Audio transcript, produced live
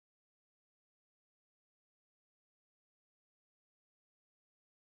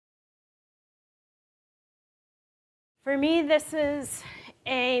For me, this is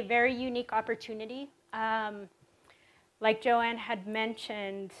a very unique opportunity. Like Joanne had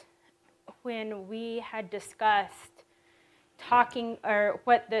mentioned, when we had discussed talking, or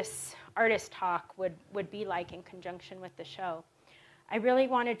what this artist talk would be like in conjunction with the show, I really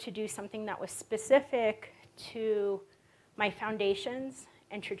wanted to do something that was specific to my foundations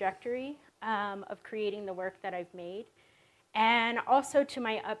and trajectory of creating the work that I've made, and also to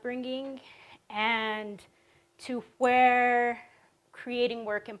my upbringing and to where creating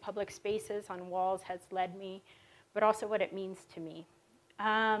work in public spaces on walls has led me, but also what it means to me.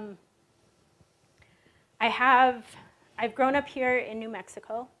 I've grown up here in New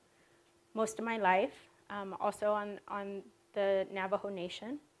Mexico most of my life, also on the Navajo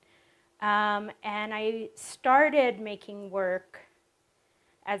Nation. And I started making work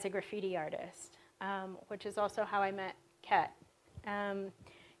as a graffiti artist, which is also how I met Ket.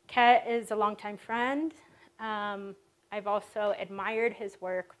 Ket is a longtime friend. I've also admired his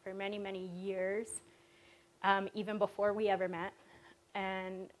work for many, many years, even before we ever met,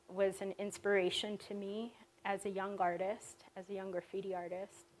 and was an inspiration to me as a young artist, as a young graffiti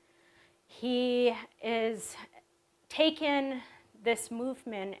artist. He is taken this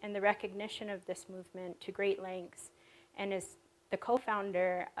movement and the recognition of this movement to great lengths, and is the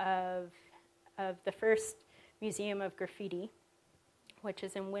co-founder of the first Museum of Graffiti, which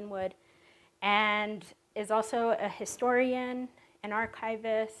is in Wynwood, and is also a historian, an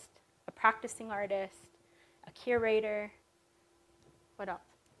archivist, a practicing artist, a curator. What else?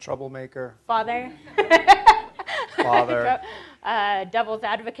 Troublemaker. Father. Father. Devil's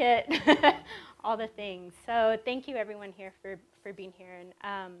advocate. All the things. So thank you everyone here for being here.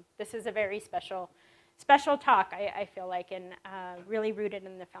 And this is a very special talk, I feel like, and really rooted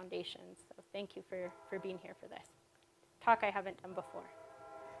in the foundations. So thank you for being here for this talk I haven't done before.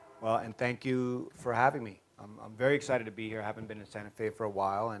 Well, and thank you for having me. I'm very excited to be here. I haven't been in Santa Fe for a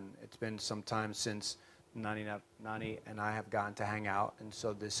while, and it's been some time since Nani and I have gotten to hang out, and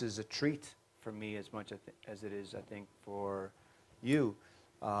so this is a treat for me as much as it is, I think, for you.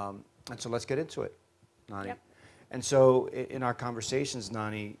 And so let's get into it, Nani. Yep. And so in our conversations,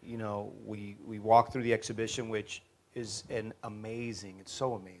 Nani, you know, we walk through the exhibition, which is an amazing, it's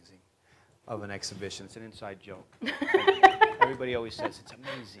so amazing of an exhibition. It's an inside joke. Everybody always says it's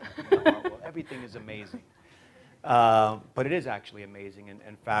amazing. You know, well, everything is amazing. But it is actually amazing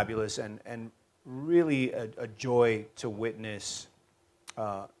and fabulous, and really a joy to witness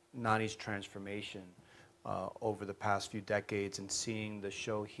Nani's transformation over the past few decades, and seeing the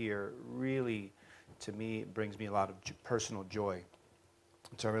show here really, to me, brings me a lot of personal joy.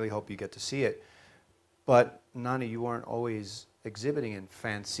 So I really hope you get to see it. But Nani, you weren't always exhibiting in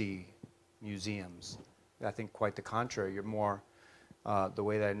fancy museums. I think quite the contrary. You're more, the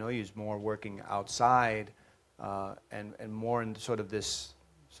way that I know you is more working outside and more in sort of this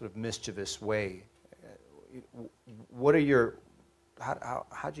sort of mischievous way. What are your,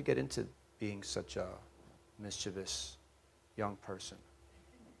 how'd you get into being such a mischievous young person?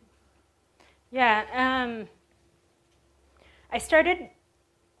 Yeah, I started,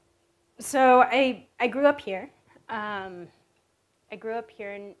 so I grew up here. I grew up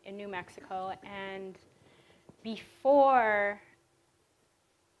here in New Mexico, and before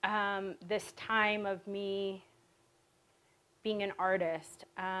this time of me being an artist,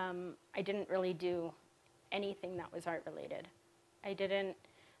 I didn't really do anything that was art related.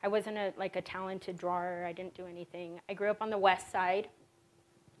 I wasn't like a talented drawer. I didn't do anything. I grew up on the west side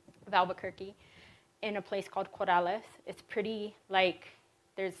of Albuquerque in a place called Corrales. It's pretty, like,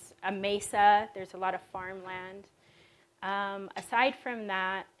 there's a mesa, there's a lot of farmland. Aside from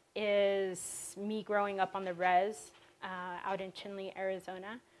that is me growing up on the res out in Chinle,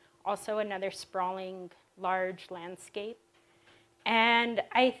 Arizona. Also another sprawling, large landscape. And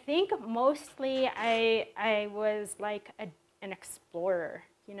I think mostly I was like an explorer,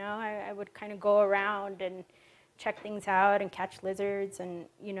 you know? I would kind of go around and check things out and catch lizards, and,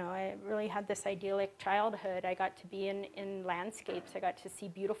 you know, I really had this idyllic childhood. I got to be in landscapes. I got to see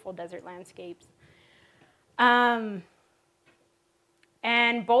beautiful desert landscapes. And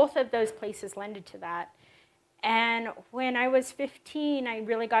both of those places lended to that. And when I was 15, I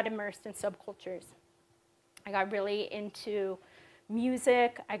really got immersed in subcultures. I got really into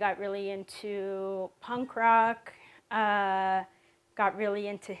music. I got really into punk rock. Got really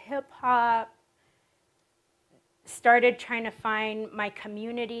into hip hop. Started trying to find my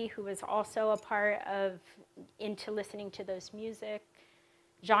community, who was also a part of, into listening to those music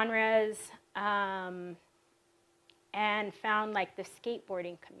genres. And found like the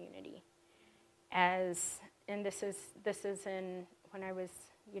skateboarding community and this is in when I was,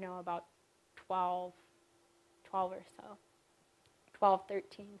 you know, about 12 12 or so, 12,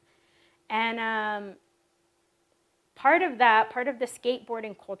 13. And part of the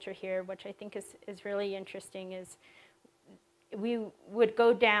skateboarding culture here, which I think is really interesting, is we would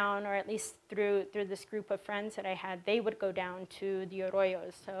go down, or at least through this group of friends that I had, they would go down to the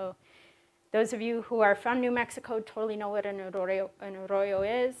arroyos. So those of you who are from New Mexico totally know what an arroyo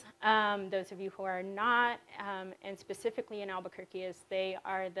is. Those of you who are not, and specifically in Albuquerque, they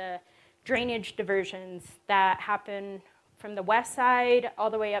are the drainage diversions that happen from the west side all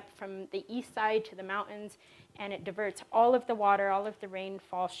the way up from the east side to the mountains, and it diverts all of the water, all of the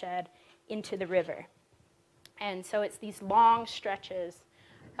rainfall shed into the river. And so it's these long stretches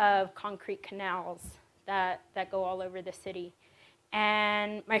of concrete canals that go all over the city.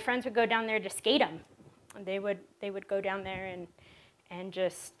 And my friends would go down there to skate them. And they would go down there and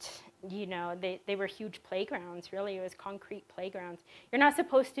just, you know, they were huge playgrounds, really. It was concrete playgrounds. You're not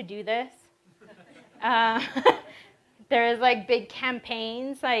supposed to do this. There was like big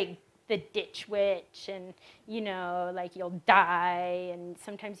campaigns like the Ditch Witch, and, you know, like you'll die, and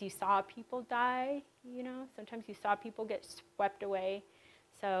sometimes you saw people die, you know, sometimes you saw people get swept away.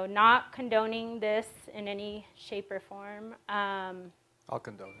 So not condoning this in any shape or form. I'll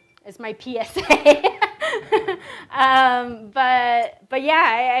condone it. Is my PSA. But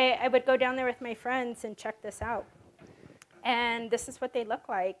yeah, I would go down there with my friends and check this out. And this is what they look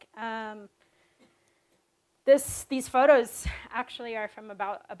like. These photos actually are from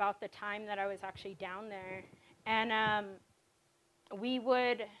about the time that I was actually down there. And we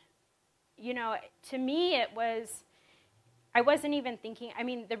would, you know, to me it was, I wasn't even thinking, I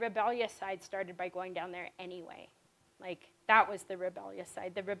mean, the rebellious side started by going down there anyway. Like, that was the rebellious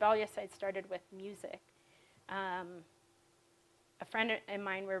side. The rebellious side started with music. A friend and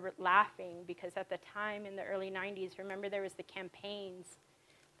mine were laughing because at the time in the early 90s, remember there was the campaigns,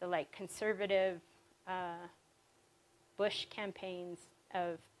 the like conservative Bush campaigns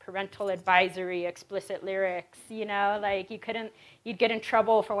of parental advisory, explicit lyrics, you know, like you'd get in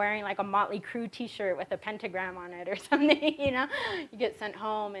trouble for wearing like a Motley Crue t-shirt with a pentagram on it or something, you know, you get sent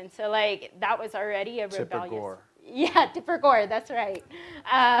home. And so like that was already a rebellious. Tipper Gore. Yeah, Tipper Gore, that's right.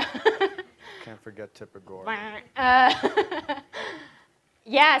 Can't forget Tipper Gore.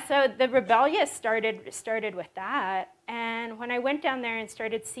 Yeah, so the rebellious started with that. And when I went down there and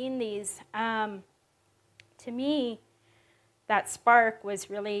started seeing these, to me, that spark was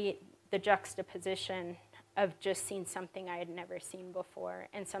really the juxtaposition of just seeing something I had never seen before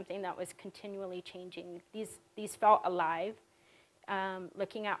and something that was continually changing. These felt alive.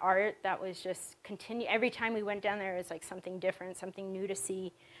 Looking at art that was just every time we went down there, it was like something different, something new to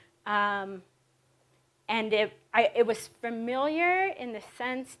see. And it was familiar in the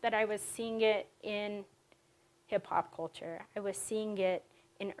sense that I was seeing it in hip-hop culture. I was seeing it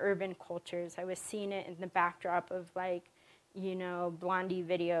in urban cultures. I was seeing it in the backdrop of like, you know, Blondie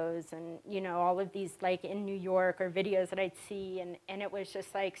videos and, you know, all of these like in New York or videos that I'd see. And it was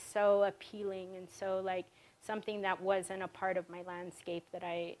just like so appealing and so like something that wasn't a part of my landscape that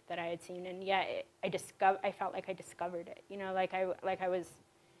I had seen. And yeah, I felt like I discovered it, you know, like I was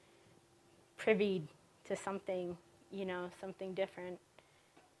privy to something, you know, something different.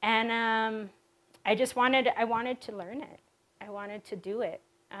 And I wanted to learn it. I wanted to do it.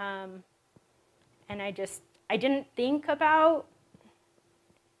 And I didn't think about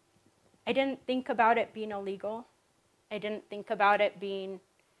it being illegal. I didn't think about it being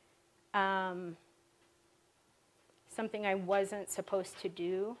something I wasn't supposed to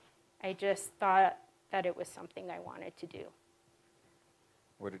do. I just thought that it was something I wanted to do.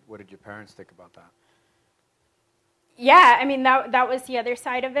 What did your parents think about that? Yeah, I mean, that was the other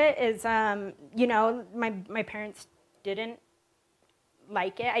side of it is, you know, my parents didn't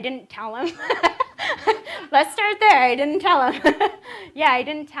like it. I didn't tell them. Let's start there. I didn't tell them. Yeah, I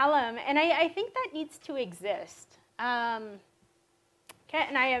didn't tell them. And I think that needs to exist. Ket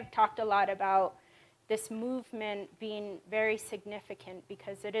and I have talked a lot about this movement being very significant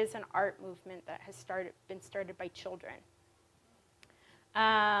because it is an art movement that has been started by children.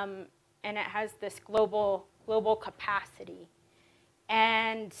 And it has this global capacity.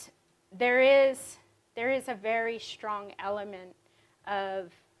 And there is a very strong element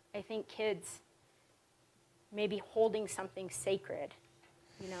of, I think, kids maybe holding something sacred,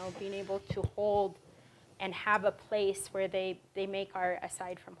 you know, being able to hold and have a place where they make art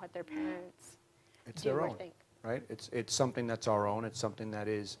aside from what their parents do or think. Right? It's something that's our own. It's something that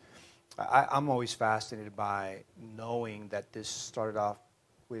is, I'm always fascinated by knowing that this started off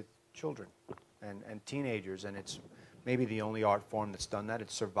with children and teenagers, and it's maybe the only art form that's done that.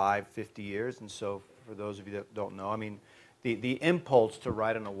 It's survived 50 years, and so for those of you that don't know, I mean, the impulse to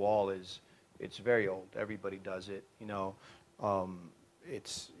write on a wall is It's very old. Everybody does it.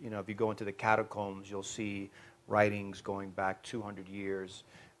 It's, if you go into the catacombs, you'll see writings going back 200 years.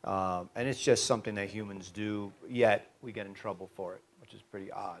 And it's just something that humans do, yet we get in trouble for it, which is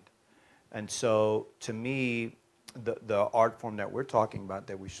pretty odd. And so, to me, the art form that we're talking about,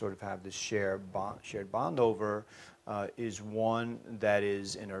 that we sort of have this shared bond over, is one that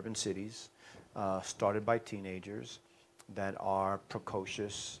is in urban cities, started by teenagers that are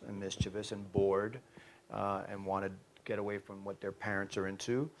precocious and mischievous and bored, and want to get away from what their parents are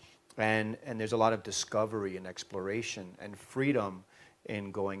into. And there's a lot of discovery and exploration and freedom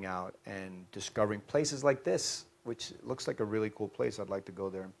in going out and discovering places like this, which looks like a really cool place. I'd like to go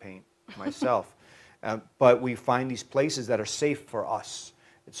there and paint myself. But we find these places that are safe for us.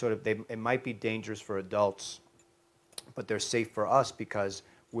 It's sort of, it might be dangerous for adults, but they're safe for us because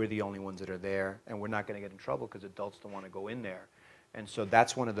we're the only ones that are there, and we're not going to get in trouble because adults don't want to go in there. And so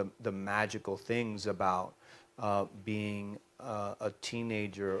that's one of the magical things about being a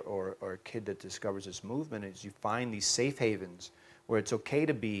teenager or a kid that discovers this movement, is you find these safe havens where it's okay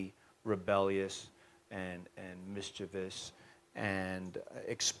to be rebellious and mischievous and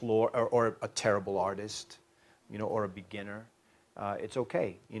explore, or a terrible artist, or a beginner. It's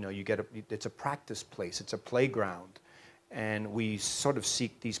okay. It's a practice place. It's a playground. And we sort of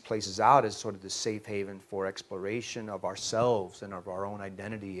seek these places out as sort of the safe haven for exploration of ourselves and of our own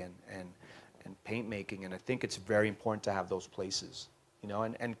identity and paint making. And I think it's very important to have those places,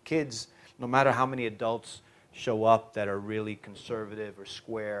 and kids, no matter how many adults show up that are really conservative or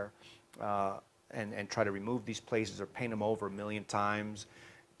square, and try to remove these places or paint them over 1,000,000 times,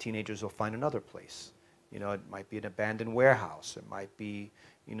 teenagers will find another place. It might be an abandoned warehouse. It might be,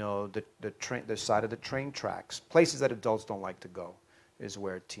 the side of the train tracks. Places that adults don't like to go is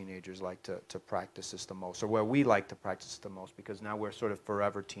where teenagers like to practice this the most, or where we like to practice the most, because now we're sort of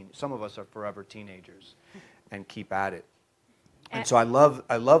forever some of us are forever teenagers and keep at it. And so I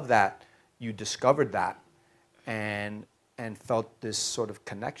love that you discovered that and felt this sort of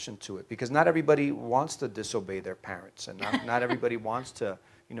connection to it, because not everybody wants to disobey their parents, and not everybody wants to,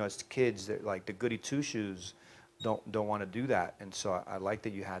 as kids, like the goody two-shoes don't want to do that. And so I like that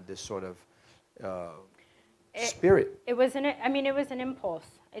you had this sort of spirit. It was an impulse.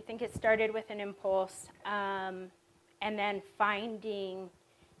 I think it started with an impulse, and then finding,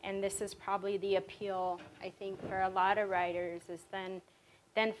 and this is probably the appeal, I think, for a lot of writers, is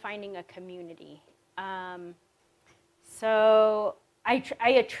then finding a community. So I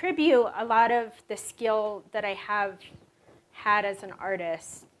attribute a lot of the skill that I have had as an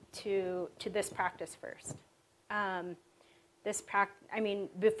artist to this practice first.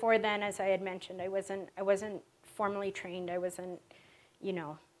 Before then, as I had mentioned, I wasn't formally trained. I wasn't,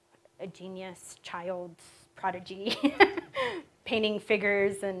 a genius child prodigy, painting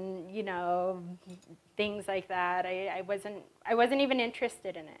figures and things like that. I wasn't even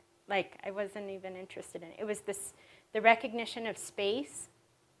interested in it. I wasn't even interested in it. It was the recognition of space,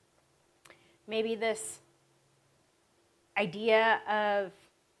 maybe this idea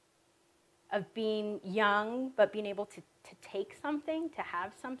of being young, but being able to take something, to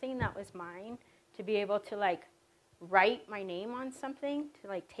have something that was mine, to be able to write my name on something,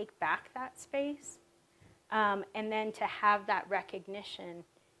 to take back that space, and then to have that recognition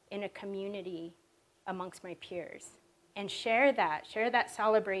in a community amongst my peers, and share that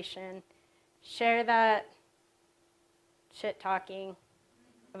celebration, share that shit talking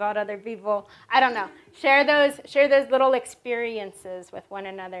about other people. I don't know. Share those little experiences with one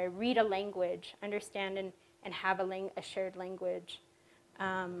another. Read a language, understand and have a shared language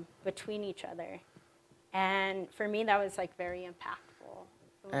between each other. And for me, that was very impactful.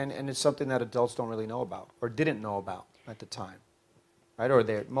 And it's something that adults don't really know about, or didn't know about at the time, right? Or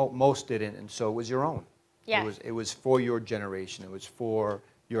most didn't, and so it was your own. Yeah. It was for your generation. It was for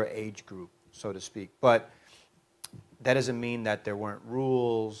your age group, so to speak. But that doesn't mean that there weren't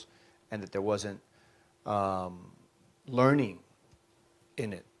rules and that there wasn't learning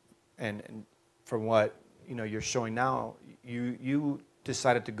in it. And from what you're showing now, you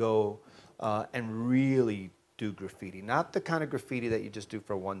decided to go and really do graffiti, not the kind of graffiti that you just do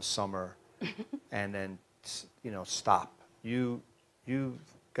for one summer and then stop. You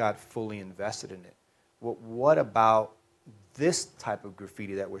got fully invested in it. What about this type of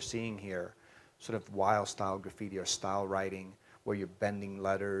graffiti that we're seeing here? Sort of wild style graffiti or style writing, where you're bending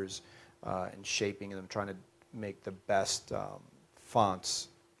letters and shaping them, trying to make the best fonts.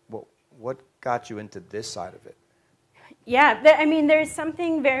 What got you into this side of it? Yeah, there's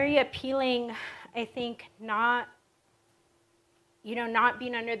something very appealing, I think, not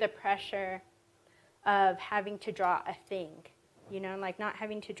being under the pressure of having to draw a thing. you know, like not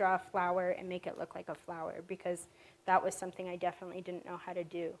having to draw a flower and make it look like a flower, because that was something I definitely didn't know how to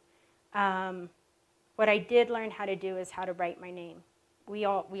do. What I did learn how to do is how to write my name. We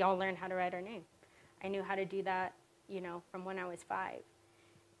all learn how to write our name. I knew how to do that, you know, from when I was 5.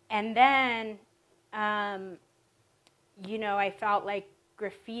 And then, you know, I felt like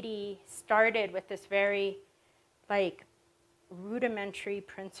graffiti started with this very, like, rudimentary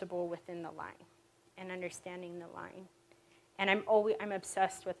principle within the line and understanding the line. And I'm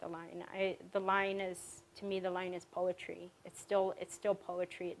obsessed with the line. The line is, to me, the line is poetry. It's still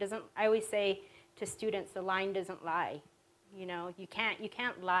poetry. It doesn't, I always say to students, the line doesn't lie. You know, you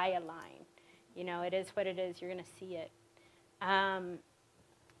can't lie a line. You know, it is what it is. You're going to see it. And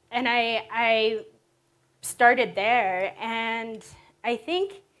I started there, and I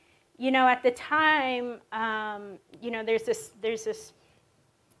think, you know, at the time, you know, there's this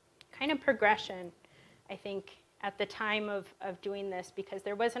kind of progression, I think, at the time of doing this, because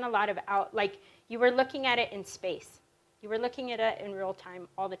there wasn't a lot of like, you were looking at it in space. You were looking at it in real time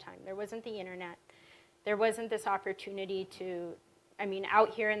all the time. There wasn't the internet. There wasn't this opportunity to, I mean,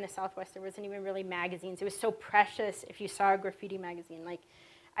 out here in the Southwest, there wasn't even really magazines. It was so precious if you saw a graffiti magazine. Like,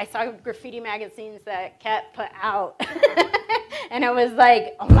 I saw graffiti magazines that Ket put out. And it was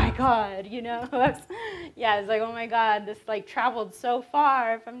like, oh my God, you know? Yeah, it's like, oh my God, this like traveled so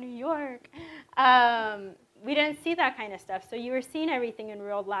far from New York. We didn't see that kind of stuff. So you were seeing everything in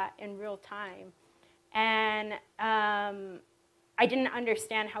real time. And I didn't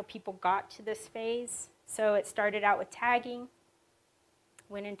understand how people got to this phase. So it started out with tagging,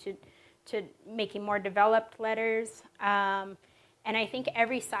 went into making more developed letters. And I think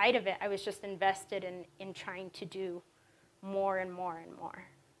every side of it, I was just invested in trying to do more and more and more.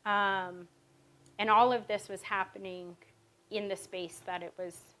 And all of this was happening in the space that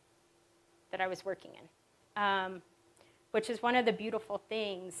I was working in, which is one of the beautiful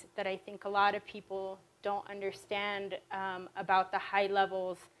things that I think a lot of people don't understand about the high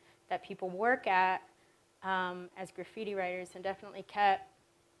levels that people work at as graffiti writers. And definitely Ket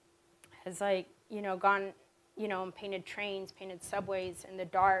has, like, you know, gone, you know, and painted trains, painted subways in the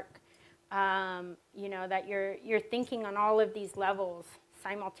dark. You know, that you're thinking on all of these levels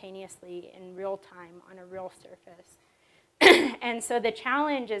simultaneously in real time on a real surface. And so the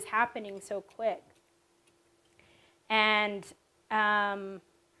challenge is happening so quick. And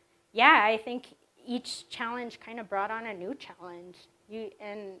yeah, I think each challenge kind of brought on a new challenge.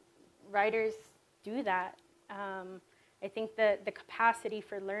 And writers do that. I think that the capacity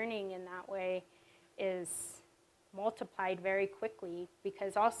for learning in that way is multiplied very quickly,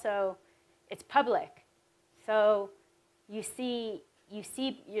 because also it's public. So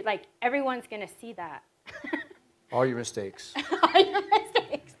you're like, everyone's going to see that. All your mistakes. All your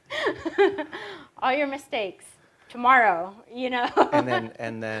mistakes. All your mistakes tomorrow, you know.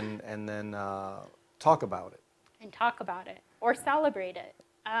 and then talk about it. And talk about it, or celebrate it.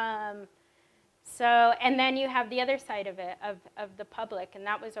 So, and then you have the other side of it, of the public, and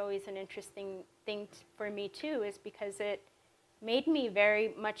that was always an interesting thing for me too, is because it made me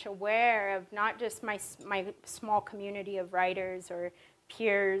very much aware of not just my small community of writers or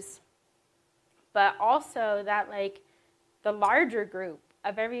peers, but also that, like, the larger group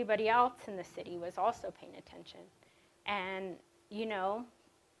of everybody else in the city was also paying attention. And, you know,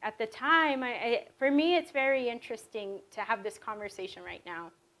 at the time, for me, it's very interesting to have this conversation right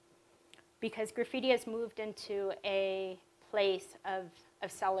now, because graffiti has moved into a place of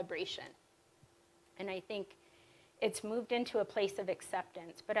celebration. And I think it's moved into a place of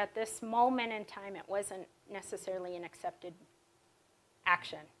acceptance. But at this moment in time, it wasn't necessarily an accepted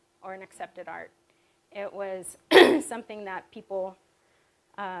action or an accepted art. It was something that people,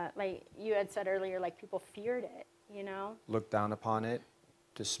 like you had said earlier, like people feared it, you know? Looked down upon it,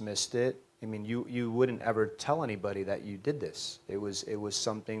 dismissed it. I mean, you wouldn't ever tell anybody that you did this. It was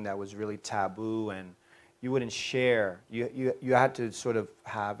something that was really taboo, and you wouldn't share. You had to sort of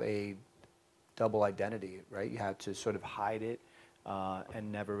have a double identity, right? You had to sort of hide it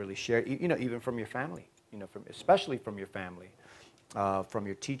and never really share it, you know, even from your family, you know, especially from your family, from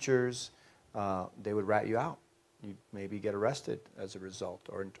your teachers. They would rat you out. You'd maybe get arrested as a result,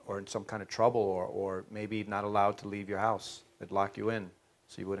 or in some kind of trouble, or maybe not allowed to leave your house. They'd lock you in,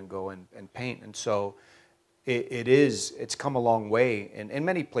 so you wouldn't go and paint. And so it's come a long way in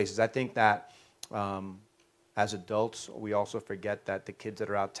many places. I think that as adults, we also forget that the kids that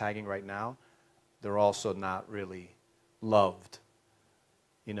are out tagging right now, they're also not really loved,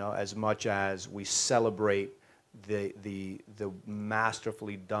 you know, as much as we celebrate the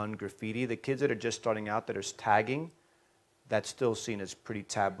masterfully done graffiti. The kids that are just starting out, that are tagging, that's still seen as pretty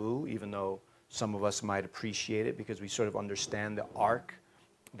taboo, even though Some of us might appreciate it because we sort of understand the arc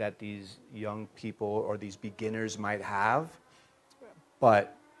that these young people or these beginners might have.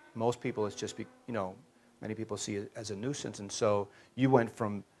 But most people, it's just, many people see it as a nuisance. And so you went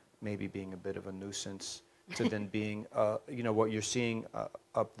from maybe being a bit of a nuisance to then being, what you're seeing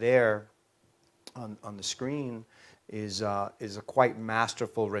up there on the screen is a quite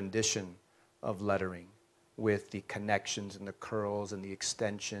masterful rendition of lettering with the connections and the curls and the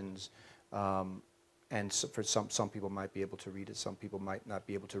extensions. And so for some people might be able to read it, some people might not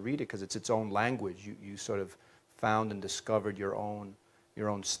be able to read it because it's its own language. You sort of found and discovered your own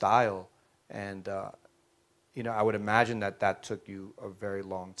style. And, I would imagine that took you a very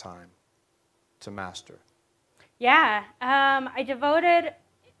long time to master. Yeah, I devoted,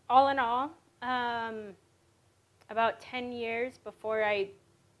 all in all, about 10 years before I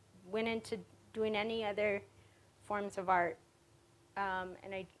went into doing any other forms of art.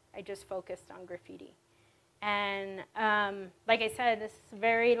 And I just focused on graffiti. And like I said, this is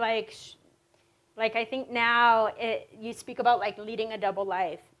very like I think now you speak about like leading a double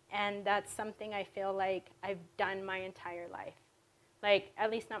life. And that's something I feel like I've done my entire life. Like, at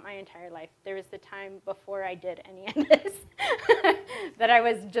least not my entire life. There was the time before I did any of this that I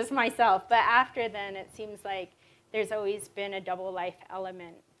was just myself. But after then, it seems like there's always been a double life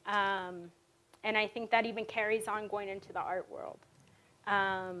element. And I think that even carries on going into the art world.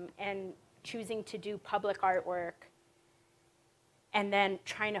 And choosing to do public artwork and then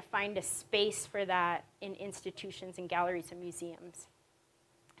trying to find a space for that in institutions and galleries and museums.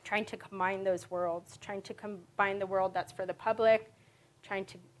 Trying to combine those worlds, trying to combine the world that's for the public, trying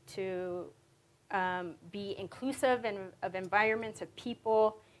to be inclusive of environments, of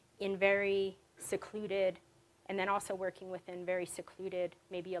people in very secluded, and then also working within very secluded,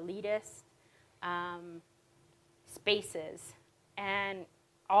 maybe elitist spaces. And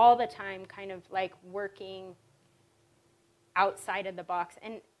all the time kind of like working outside of the box.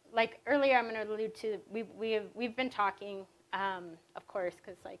 And like earlier I'm going to allude to, we've been talking, of course,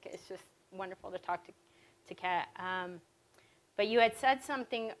 because like it's just wonderful to talk to Ket. But you had said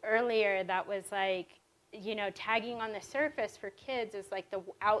something earlier that was like, tagging on the surface for kids is like the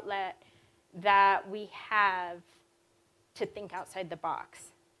outlet that we have to think outside the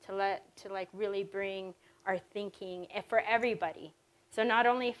box, to like really bring our thinking for everybody. So not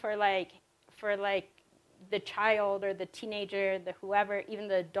only for the child or the teenager, the whoever, even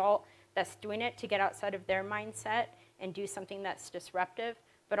the adult that's doing it to get outside of their mindset and do something that's disruptive,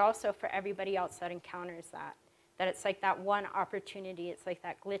 but also for everybody else that encounters that. That it's like that one opportunity, it's like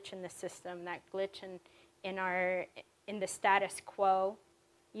that glitch in the system, that glitch in the status quo,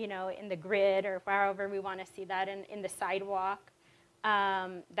 in the grid or wherever we want to see that, in the sidewalk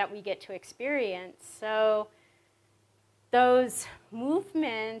that we get to experience. So those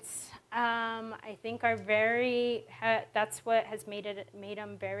movements, I think, are that's what has made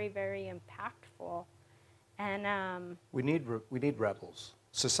them very, very impactful. And we need rebels.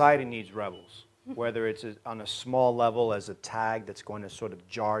 Society needs rebels. Whether it's on a small level as a tag that's going to sort of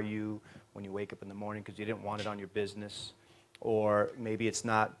jar you when you wake up in the morning because you didn't want it on your business, or maybe it's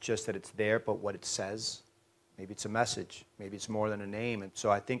not just that it's there, but what it says. Maybe it's a message. Maybe it's more than a name. And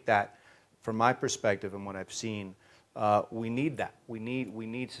so I think that, from my perspective and what I've seen, we need that.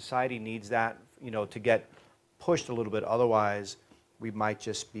 Society needs that, to get pushed a little bit. Otherwise, we might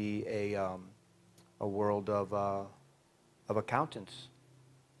just be a world of accountants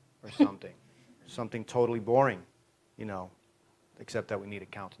or something. Something totally boring, except that we need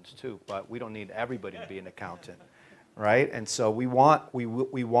accountants too. But we don't need everybody to be an accountant, right? And so we want,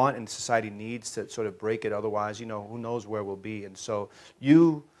 and society needs to sort of break it. Otherwise, who knows where we'll be. And so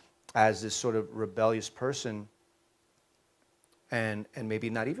you, as this sort of rebellious person, and maybe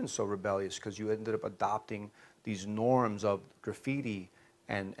not even so rebellious because you ended up adopting these norms of graffiti,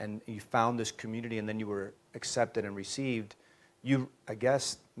 and you found this community, and then you were accepted and received. You, I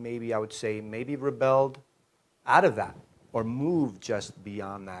guess, maybe I would say, maybe rebelled out of that or moved just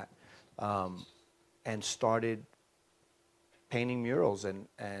beyond that, and started painting murals, and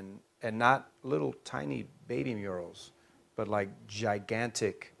not little tiny baby murals, but like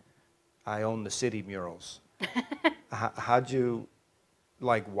gigantic, I own the city murals. How'd you,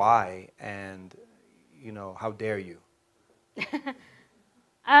 why, and, how dare you?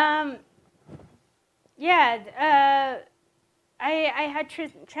 Yeah, I had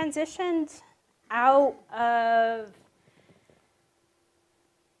transitioned out of,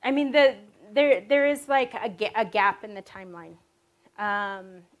 there is like a gap in the timeline.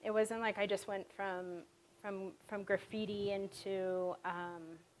 It wasn't like I just went from graffiti into,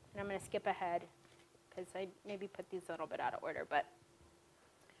 and I'm going to skip ahead because I maybe put these a little bit out of order, but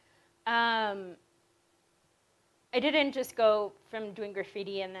I didn't just go from doing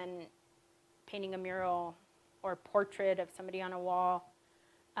graffiti and then painting a mural or portrait of somebody on a wall.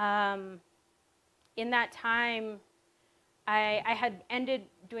 In that time, I had ended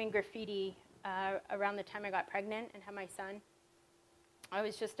doing graffiti around the time I got pregnant and had my son. It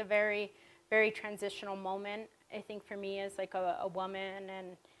was just a very, very transitional moment, I think, for me as like a woman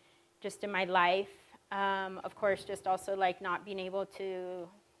and just in my life. Of course, just also like not being able to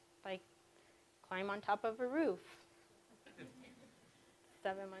like climb on top of a roof.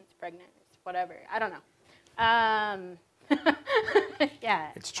 7 months pregnant, whatever. I don't know.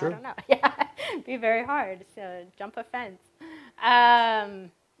 Yeah, It's true. I don't know. Yeah, it'd be very hard to jump a fence.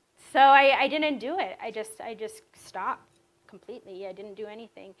 So I didn't do it. I just stopped completely. I didn't do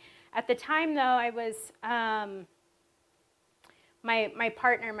anything. At the time, though, I was my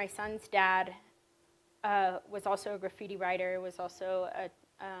partner, my son's dad, was also a graffiti writer. Was also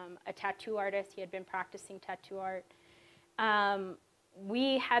a tattoo artist. He had been practicing tattoo art.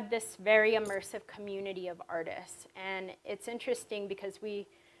 We had this very immersive community of artists, and it's interesting because we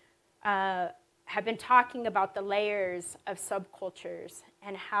have been talking about the layers of subcultures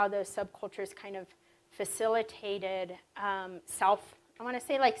and how those subcultures kind of facilitated I want to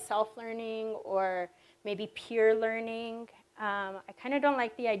say like self-learning or maybe peer learning. I kind of don't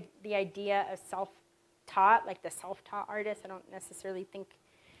like the idea of self-taught, like the self-taught artist. I don't necessarily think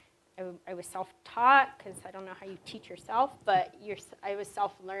I was self-taught because I don't know how you teach yourself, but I was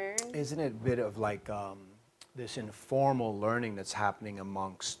self-learned. Isn't it a bit of like this informal learning that's happening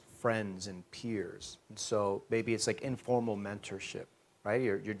amongst friends and peers? And so maybe it's like informal mentorship, right?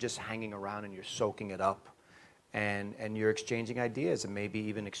 You're just hanging around and you're soaking it up, and you're exchanging ideas and maybe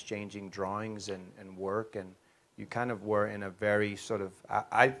even exchanging drawings and work, and you kind of were in a very sort of,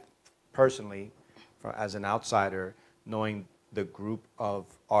 I personally, as an outsider, knowing the group of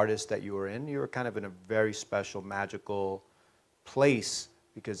artists that you were in, you were kind of in a very special, magical place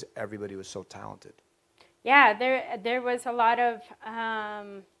because everybody was so talented. Yeah, there was a lot of,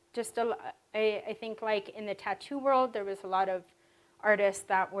 I think like in the tattoo world, there was a lot of artists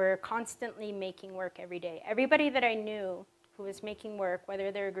that were constantly making work every day. Everybody that I knew who was making work, whether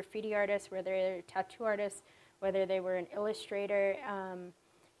they were graffiti artists, whether they were tattoo artists, whether they were an illustrator,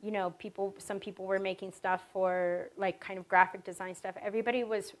 you know, some people were making stuff for like kind of graphic design stuff. Everybody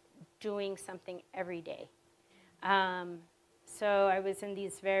was doing something every day. So I was in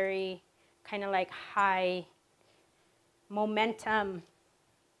these very kind of like high momentum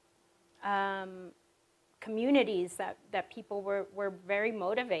communities that people were very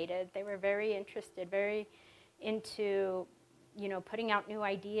motivated. They were very interested, very into, you know, putting out new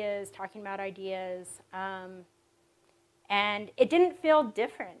ideas, talking about ideas. And it didn't feel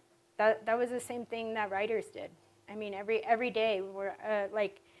different. That was the same thing that writers did. I mean, every day we're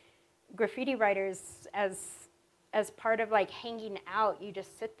like graffiti writers, as part of like hanging out, you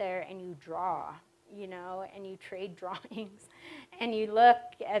just sit there and you draw, you know, and you trade drawings, and you look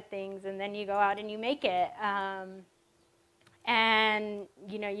at things, and then you go out and you make it. And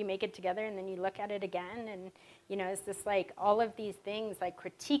you know, you make it together, and then you look at it again, and you know, it's just like all of these things, like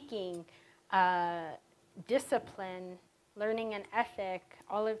critiquing, discipline, learning an ethic,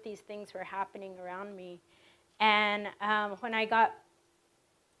 all of these things were happening around me. And when I got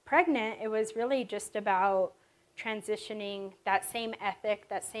pregnant, it was really just about transitioning that same ethic,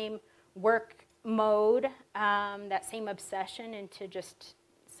 that same work mode, that same obsession into just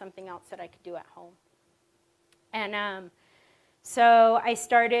something else that I could do at home. And so I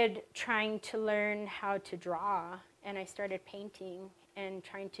started trying to learn how to draw, and I started painting and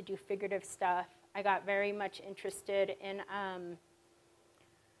trying to do figurative stuff. I got very much interested in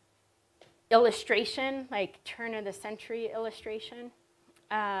illustration, like turn-of-the-century illustration.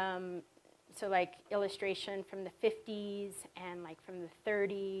 So like illustration from the 50s and like from the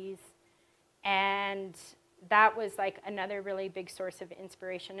 30s. And that was like another really big source of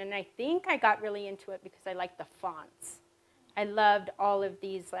inspiration. And I think I got really into it because I liked the fonts. I loved all of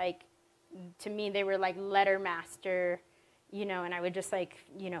these, like, to me they were like letter master, you know, and I would just like,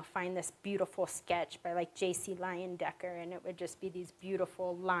 you know, find this beautiful sketch by like J.C. Leyendecker, and it would just be these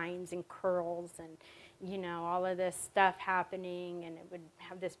beautiful lines and curls and, you know, all of this stuff happening, and it would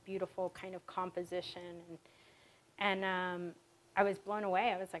have this beautiful kind of composition. And I was blown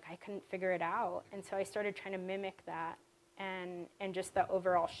away. I was like, I couldn't figure it out. And so I started trying to mimic that and just the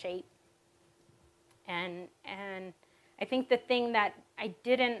overall shape. And I think the thing that I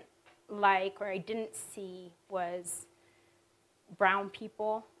didn't like or I didn't see was brown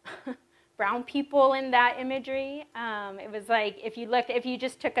people. Brown people in that imagery. It was like if you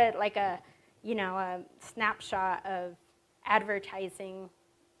just took a snapshot of advertising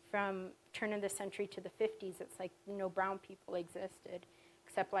from turn of the century to the 50s, it's like no brown people existed,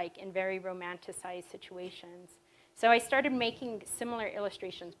 except like in very romanticized situations. So I started making similar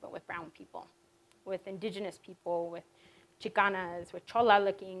illustrations, but with brown people, with indigenous people, with Chicanas, with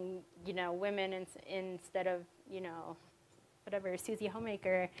Chola-looking, you know, women instead of, you know, whatever, Susie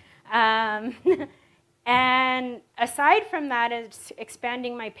Homemaker. And aside from that, is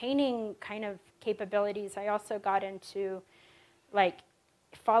expanding my painting kind of capabilities, I also got into, like,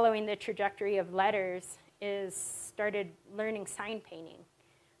 following the trajectory of letters, started learning sign painting,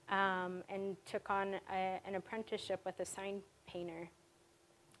 and took on an apprenticeship with a sign painter,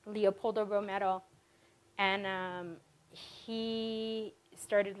 Leopoldo Romero, and he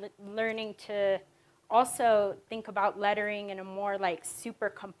started learning to also think about lettering in a more like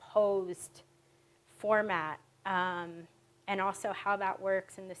supercomposed format, and also how that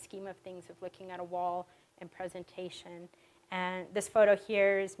works in the scheme of things of looking at a wall and presentation. And this photo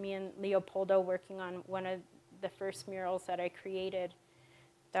here is me and Leopoldo working on one of the first murals that I created.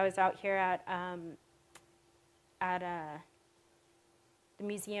 That was out here at the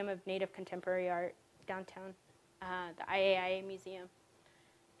Museum of Native Contemporary Art downtown, the IAIA Museum.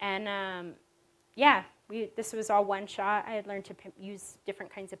 And yeah, this was all one shot. I had learned to use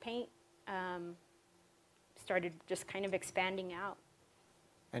different kinds of paint. Started just kind of expanding out.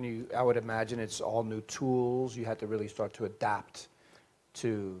 And I would imagine it's all new tools. You had to really start to adapt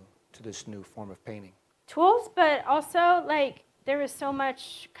to this new form of painting. Tools, but also like there was so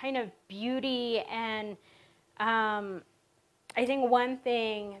much kind of beauty, and I think one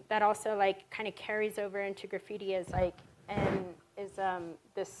thing that also like kind of carries over into graffiti is like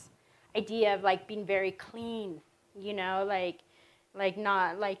this idea of like being very clean, you know, like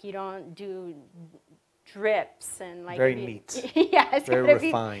not like you don't do drips and like very neat. Yeah, it's very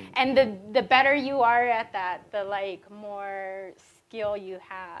refined. And the better you are at that, the like more skill you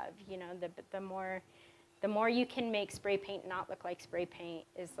have, you know, the more you can make spray paint not look like spray paint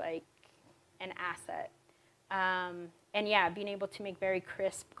is like an asset. And yeah, being able to make very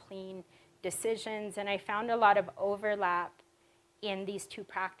crisp, clean decisions. And I found a lot of overlap in these two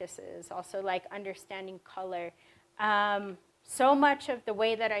practices, also like understanding color. So much of the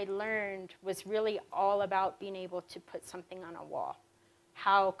way that I learned was really all about being able to put something on a wall,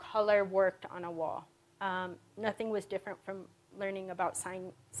 how color worked on a wall. Nothing was different from learning about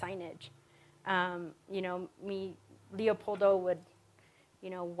signage. You know, Leopoldo would, you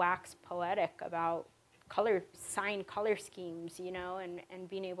know, wax poetic about sign color schemes, you know, and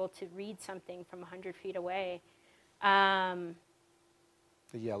being able to read something from 100 feet away.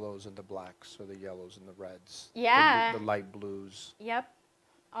 The yellows and the blacks, or the yellows and the reds. Yeah. The light blues. Yep,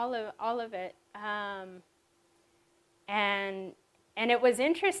 all of it. And it was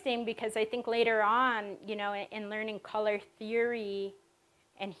interesting because I think later on, you know, in learning color theory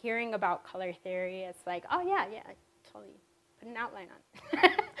and hearing about color theory, it's like, oh yeah, totally. Put an outline on,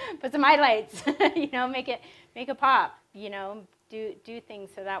 put some highlights, you know, make it pop, you know, do things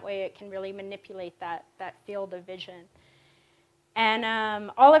so that way it can really manipulate that field of vision.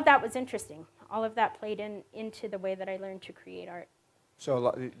 And all of that was interesting. All of that played into the way that I learned to create art.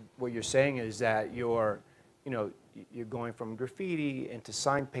 So what you're saying is that you're going from graffiti into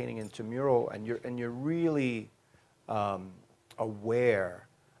sign painting into mural, and you're really aware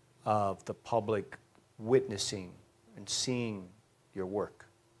of the public witnessing and seeing your work.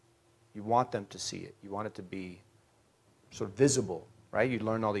 You want them to see it. You want it to be sort of visible, right? You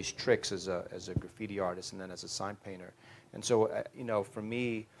learn all these tricks as a graffiti artist and then as a sign painter. And so, you know, for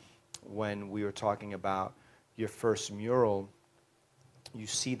me, when we were talking about your first mural, you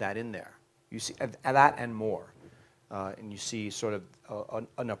see that in there. You see that and more. And you see sort of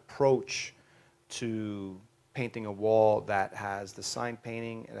an approach to painting a wall that has the sign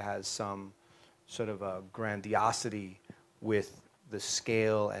painting. It has some sort of a grandiosity with the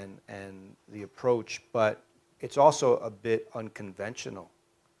scale and the approach, but it's also a bit unconventional.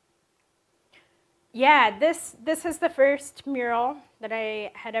 Yeah, this is the first mural that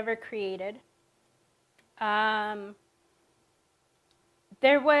I had ever created. There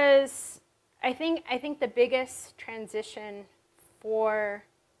was, I think the biggest transition for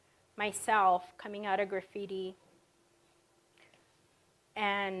myself coming out of graffiti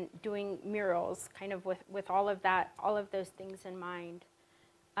and doing murals, kind of with all of those things in mind,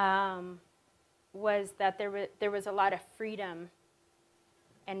 was that there was a lot of freedom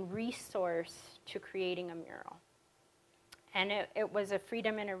and resource to creating a mural. And it was a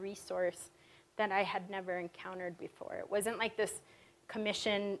freedom and a resource that I had never encountered before. It wasn't like this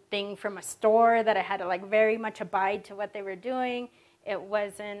commission thing from a store that I had to like very much abide to what they were doing. It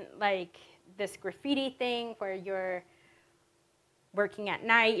wasn't like this graffiti thing where you're working at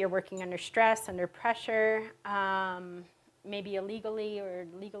night, you're working under stress, under pressure, maybe illegally or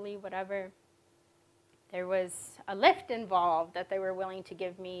legally, whatever. There was a lift involved that they were willing to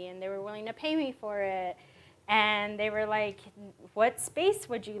give me, and they were willing to pay me for it. And they were like, what space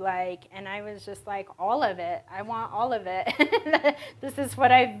would you like? And I was just like, all of it. I want all of it. This is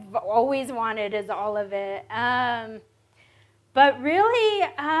what I've always wanted, is all of it. But really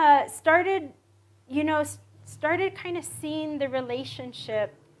started kind of seeing the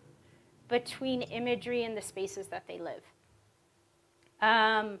relationship between imagery and the spaces that they live.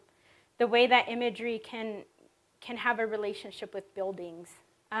 The way that imagery can have a relationship with buildings.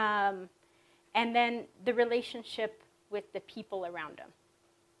 And then the relationship with the people around them.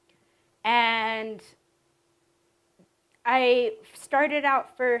 And I started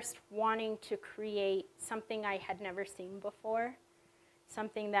out first wanting to create something I had never seen before,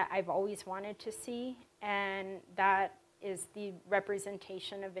 something that I've always wanted to see, and that is the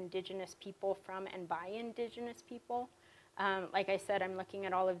representation of Indigenous people from and by Indigenous people. Like I said, I'm looking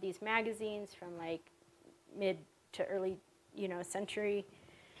at all of these magazines from like mid to early, century,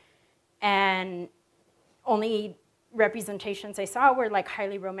 and only representations I saw were like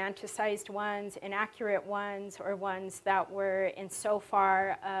highly romanticized ones, inaccurate ones, or ones that were in so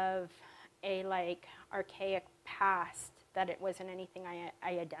far of a like archaic past that it wasn't anything I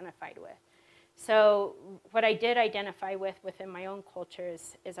identified with. So what I did identify with within my own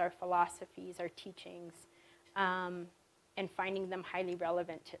cultures is our philosophies, our teachings, and finding them highly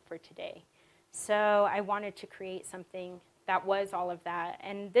relevant for today. So I wanted to create something that was all of that.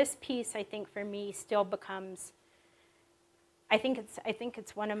 And this piece, I think, for me, still becomes, I think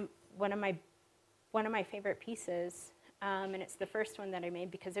it's one of my favorite pieces. And it's the first one that I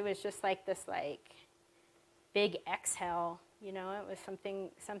made because it was just like this like big exhale. It was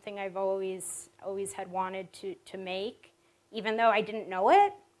something I've always had wanted to make, even though I didn't know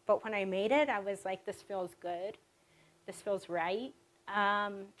it. But when I made it, I was like, this feels good. This feels right.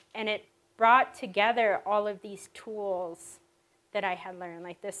 And it brought together all of these tools that I had learned.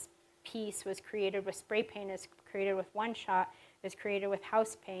 Like this piece was created with spray paint, it's created with one shot, it was created with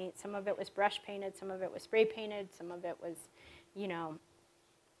house paint. Some of it was brush painted, some of it was spray painted, some of it was,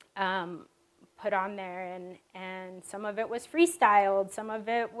 put on there, and some of it was freestyled, some of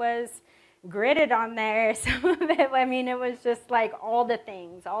it was gridded on there, some of it, it was just like all the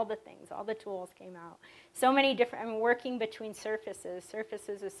tools came out. So many different, working between surfaces.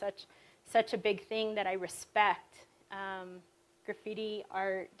 Surfaces is such a big thing that I respect. Graffiti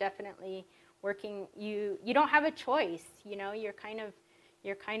art, definitely working, you don't have a choice, you're kind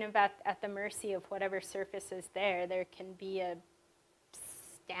of at the mercy of whatever surface is there. There can be a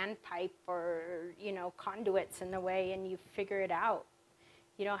standpipe or, conduits in the way, and you figure it out.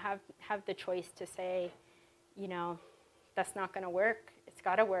 You don't have the choice to say, that's not going to work. It's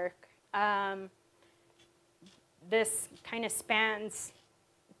got to work. This kind of spans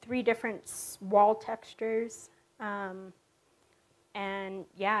 3 different wall textures. And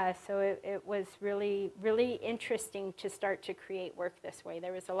yeah, so it was really, really interesting to start to create work this way.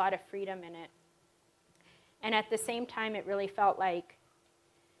 There was a lot of freedom in it. And at the same time, it really felt like,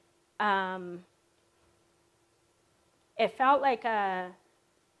 if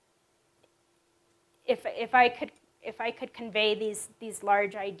I could convey these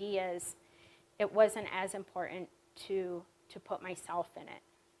large ideas, it wasn't as important to put myself in it,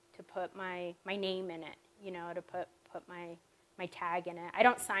 to put my name in it, to put my tag in it. I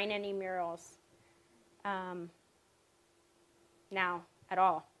don't sign any murals now at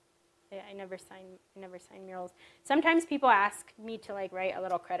all. I never sign murals. Sometimes people ask me to like write a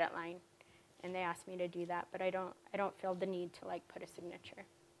little credit line, and they ask me to do that, but I don't feel the need to like put a signature.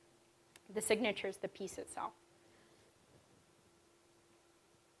 The signature is the piece itself.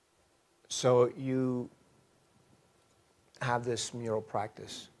 So you have this mural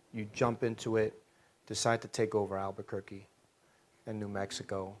practice. You jump into it, decide to take over Albuquerque and New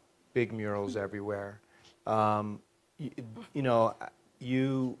Mexico. Big murals everywhere.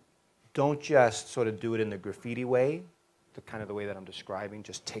 You don't just sort of do it in the graffiti way, the kind of the way that I'm describing,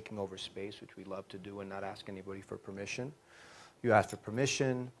 just taking over space, which we love to do and not ask anybody for permission. You ask for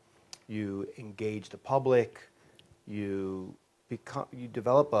permission, you engage the public, you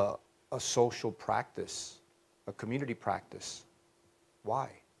develop a social practice, a community practice. Why?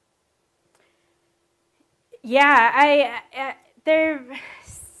 Yeah, there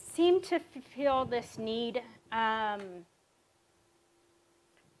seemed to feel this need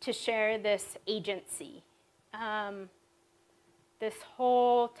to share this agency. This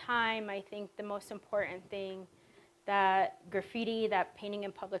whole time, I think the most important thing that graffiti, that painting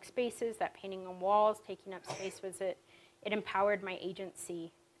in public spaces, that painting on walls, taking up space, was it empowered my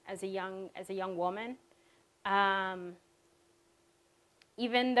agency as a young woman.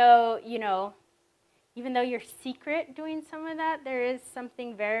 Even though, you know, even though you're secret doing some of that, there is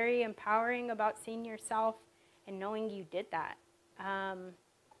something very empowering about seeing yourself and knowing you did that.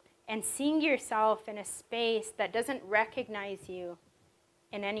 And seeing yourself in a space that doesn't recognize you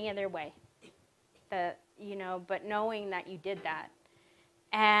in any other way. You know, but knowing that you did that.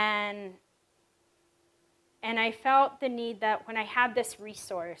 And I felt the need that when I had this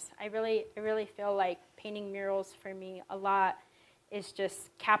resource, I really feel like painting murals for me a lot is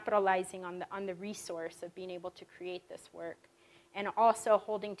just capitalizing on the resource of being able to create this work, and also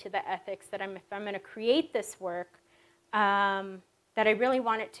holding to the ethics that if I'm going to create this work, that I really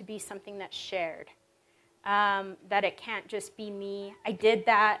want it to be something that's shared, that it can't just be me. I did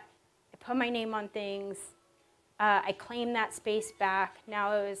that. I put my name on things. I claimed that space back.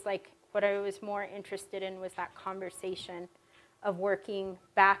 Now it was like what I was more interested in was that conversation of working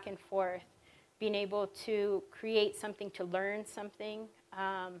back and forth, being able to create something, to learn something.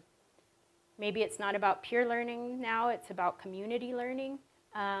 Maybe it's not about peer learning now, it's about community learning.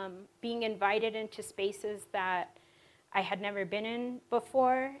 Being invited into spaces that I had never been in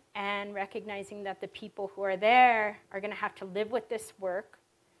before, and recognizing that the people who are there are going to have to live with this work,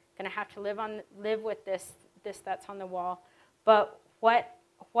 going to have to live with this that's on the wall. But what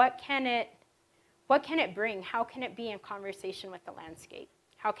can it bring? How can it be in conversation with the landscape?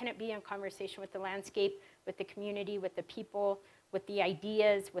 How can it be in conversation with the landscape, with the community, with the people, with the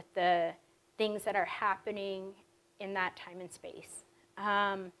ideas, with the things that are happening in that time and space?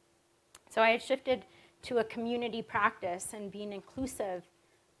 So I had shifted to a community practice and being inclusive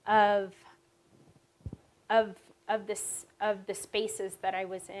of the spaces that I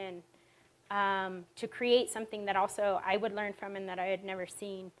was in, to create something that also I would learn from and that I had never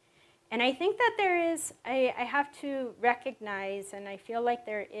seen. And I think that there is, I have to recognize, and I feel like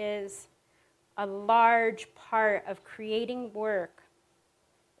there is a large part of creating work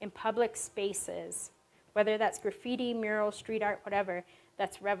in public spaces, whether that's graffiti, mural, street art, whatever,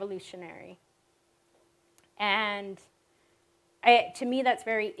 that's revolutionary. And to me, that's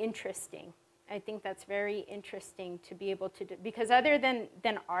very interesting. I think that's very interesting to be able to do, because other than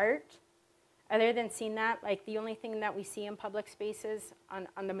art, other than seeing that, like the only thing that we see in public spaces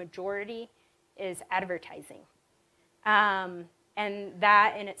on the majority is advertising. And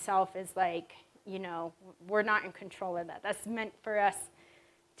that in itself is like, you know, we're not in control of that. That's meant for us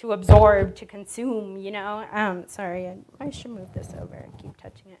to absorb, to consume, you know. Sorry, I should move this over. I keep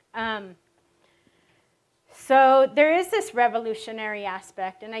touching it. So there is this revolutionary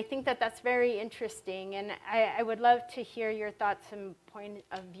aspect, and I think that that's very interesting. And I would love to hear your thoughts and point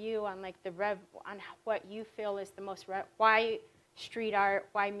of view on like on what you feel is the most why street art,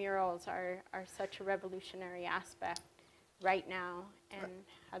 why murals are such a revolutionary aspect right now, and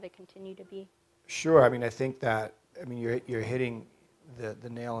how they continue to be. Sure. I mean, I think that you're hitting the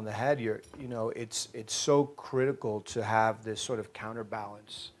nail on the head. You know, it's so critical to have this sort of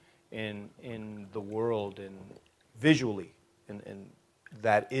counterbalance in the world and visually, and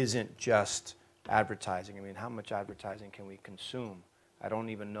that isn't just advertising. I mean, how much advertising can we consume? I don't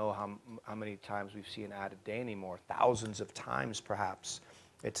even know how many times we've seen an ad a day anymore. Thousands of times, perhaps.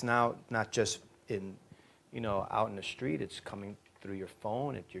 It's now not just in, you know, out in the street. It's coming through your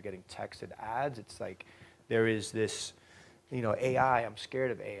phone. You're getting texted ads. It's like there is this, you know, AI. I'm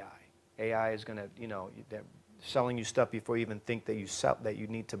scared of AI. AI is going to, you know, they're selling you stuff before you even think that you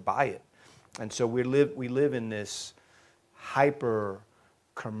need to buy it. And so we live in this hyper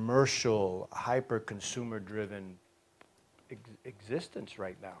commercial, hyper consumer driven existence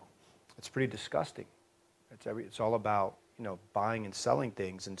right now. It's pretty disgusting. It's all about, you know, buying and selling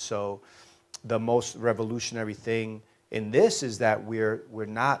things. And so the most revolutionary thing in this is that we're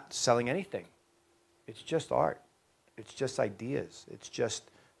not selling anything. It's just art. It's just ideas. It's just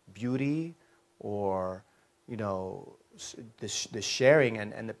beauty, or, you know, the sharing.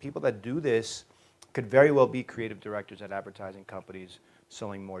 And the people that do this could very well be creative directors at advertising companies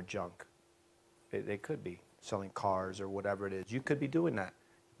selling more junk. They could be selling cars or whatever it is. You could be doing that.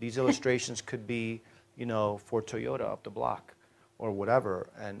 These illustrations could be, you know, for Toyota up the block or whatever.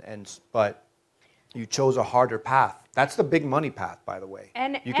 But you chose a harder path. That's the big money path, by the way.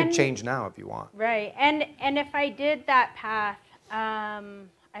 You can change now if you want. Right. And if I did that path,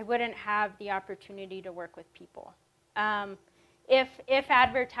 I wouldn't have the opportunity to work with people. If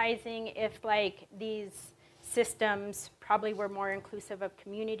advertising, if like these systems probably were more inclusive of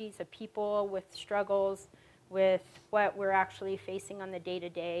communities, of people with struggles, with what we're actually facing on the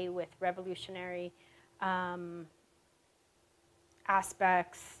day-to-day, with revolutionary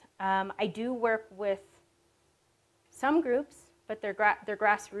aspects. I do work with some groups, but they're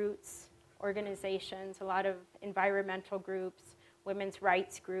grassroots organizations, a lot of environmental groups, women's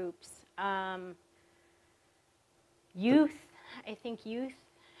rights groups. Youth, I think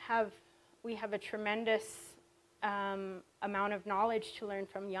we have a tremendous amount of knowledge to learn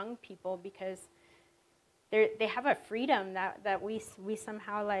from young people, because they have a freedom that we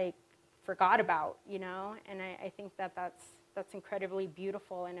somehow like forgot about, you know, and I think that's incredibly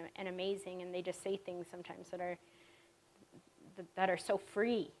beautiful and amazing, and they just say things sometimes that are so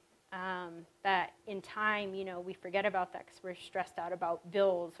free, that in time, you know, we forget about that because we're stressed out about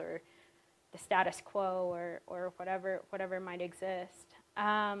bills or the status quo or whatever might exist.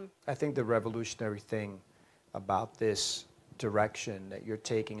 I think the revolutionary thing about this direction that you're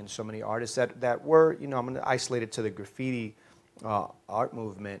taking, and so many artists that were, you know, I'm going to isolate it to the graffiti art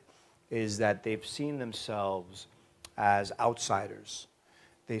movement, is that they've seen themselves as outsiders.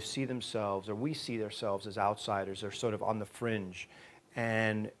 They see themselves, or we see ourselves as outsiders, or sort of on the fringe,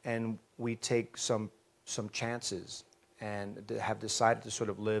 and we take some chances, and have decided to sort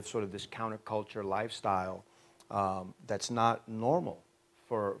of live sort of this counterculture lifestyle that's not normal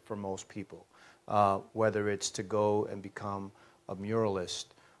for most people. Whether it's to go and become a muralist,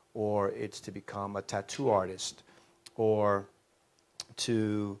 or it's to become a tattoo artist, or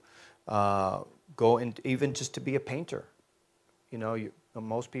to go and even just to be a painter. You know,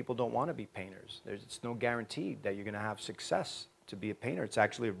 most people don't want to be painters. It's no guarantee that you're going to have success to be a painter. It's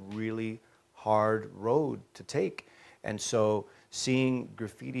actually a really hard road to take. And so seeing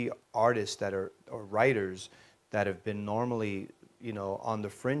graffiti artists or writers that have been normally, you know, on the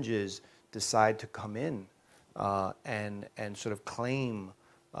fringes decide to come in and sort of claim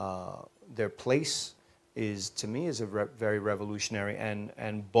their place to me is a very revolutionary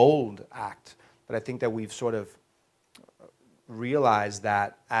and bold act. But I think that we've sort of realized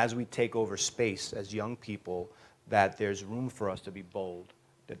that as we take over space as young people, that there's room for us to be bold,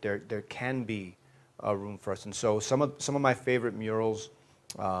 that there can be room for us. And so some of my favorite murals,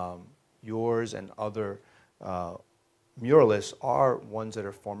 yours and other muralists, are ones that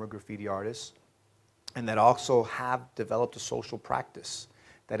are former graffiti artists and that also have developed a social practice,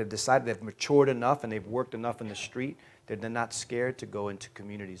 that have decided they've matured enough and they've worked enough in the street that they're not scared to go into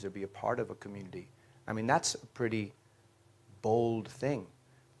communities or be a part of a community. I mean, that's a pretty bold thing,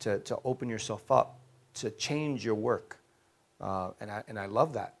 to open yourself up, to change your work. And I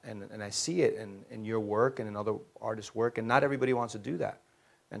love that, and I see it in your work and in other artists' work, and not everybody wants to do that.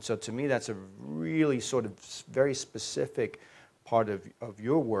 And so to me, that's a really sort of very specific part of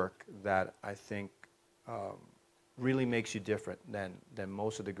your work that I think really makes you different than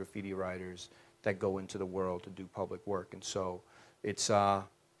most of the graffiti writers that go into the world to do public work. And so it's and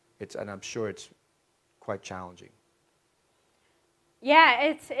I'm sure it's quite challenging. Yeah,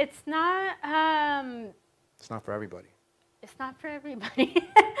 it's not. It's not for everybody. It's not for everybody.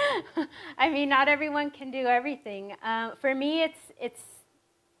 I mean, not everyone can do everything. For me,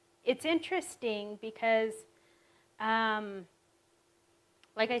 it's interesting because, like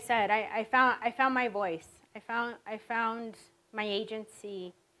I said, I found my voice. I found my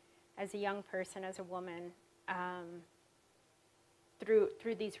agency as a young person, as a woman,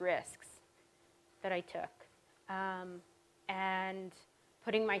 through these risks that I took, and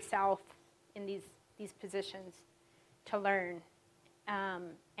putting myself in these positions to learn.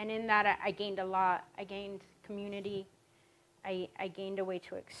 And in that, I gained a lot. I gained community. I gained a way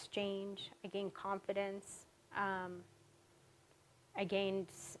to exchange. I gained confidence. I gained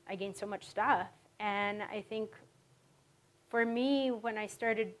so much stuff. And I think for me, when I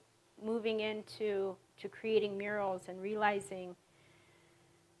started moving into creating murals and realizing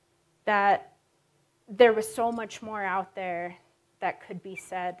that there was so much more out there that could be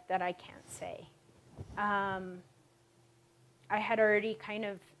said that I can't say. I had already kind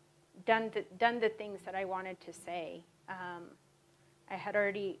of done the things that I wanted to say. I had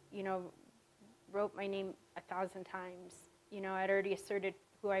already, you know, wrote my name 1,000 times. You know, I'd already asserted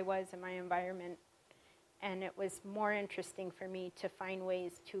who I was in my environment, and it was more interesting for me to find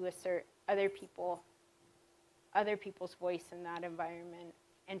ways to assert other people's voice in that environment,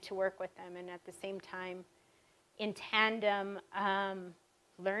 and to work with them, and at the same time, in tandem,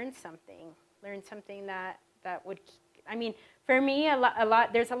 learn something that would. I mean, for me,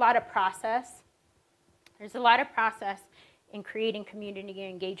 there's a lot of process. There's a lot of process in creating community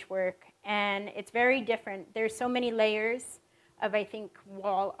engaged work, and it's very different. There's so many layers of, I think,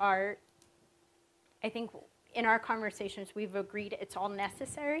 wall art. I think in our conversations we've agreed it's all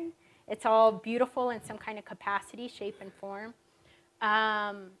necessary. It's all beautiful in some kind of capacity, shape, and form.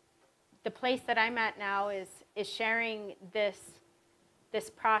 The place that I'm at now is sharing this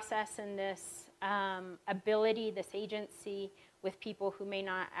process and this ability, this agency with people who may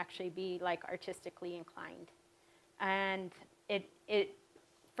not actually be like artistically inclined. And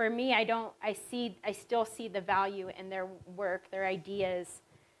for me, I still see the value in their work, their ideas,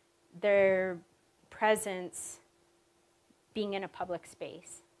 their presence being in a public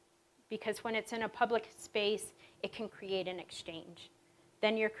space. Because when it's in a public space, it can create an exchange.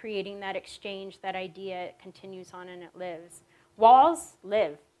 Then you're creating that exchange, that idea, it continues on and it lives. Walls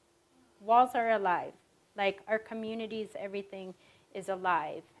live. Walls are alive. Like our communities, everything is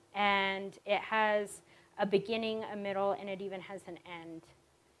alive. And it has a beginning, a middle, and it even has an end.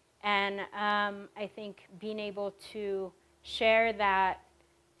 And I think being able to share that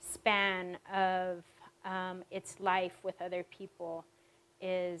span of its life with other people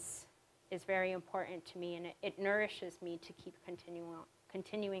is very important to me, and it nourishes me to keep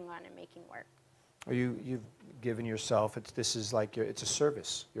continuing on and making work. You've given yourself, this is like it's a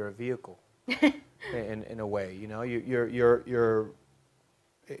service. You're a vehicle, in a way. You know,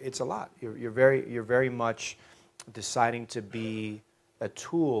 it's a lot. You're very much deciding to be a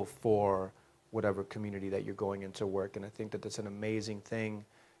tool for whatever community that you're going into work, and I think that that's an amazing thing.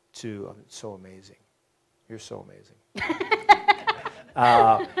 It's so amazing. You're so amazing.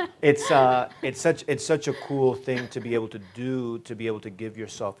 It's such a cool thing to be able to do, to be able to give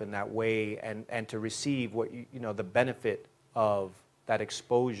yourself in that way, and to receive what the benefit of that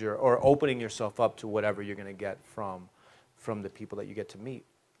exposure, or opening yourself up to whatever you're going to get from the people that you get to meet.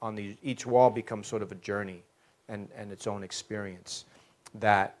 Each wall becomes sort of a journey and its own experience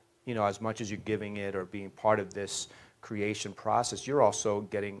that, as much as you're giving it or being part of this creation process, you're also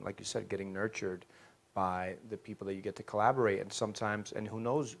getting, like you said, getting nurtured by the people that you get to collaborate, and sometimes, and who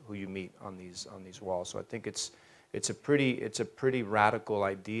knows who you meet on these walls. So I think it's a pretty radical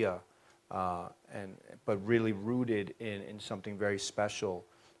idea, but really rooted in something very special,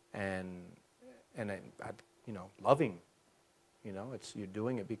 and loving. You're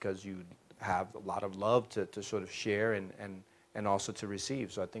doing it because you have a lot of love to sort of share and also to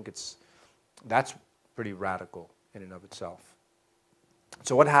receive. So I think that's pretty radical in and of itself.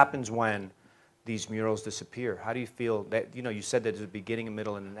 So what happens when these murals disappear? How do you feel that, you said that there's a beginning, a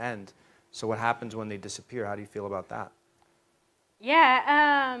middle, and an end. So what happens when they disappear? How do you feel about that?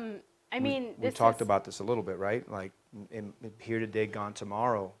 Yeah, I mean, we talked about this a little bit, right? Like here today, gone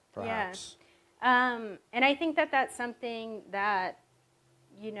tomorrow, perhaps. Yeah. And I think that that's something that,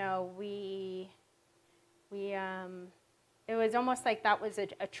 it was almost like that was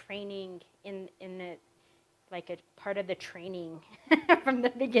a training in it, like a part of the training from the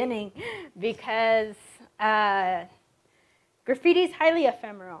beginning, because graffiti is highly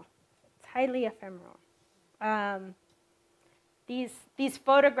ephemeral. It's highly ephemeral. These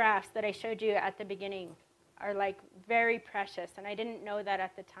photographs that I showed you at the beginning are like very precious, and I didn't know that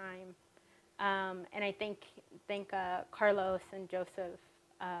at the time. And I thank Carlos and Joseph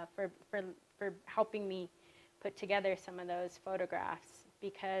for helping me put together some of those photographs,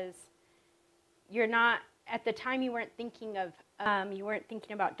 because you're not, at the time you weren't thinking of, you weren't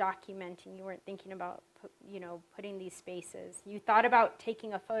thinking about documenting, you weren't thinking about, putting these spaces. You thought about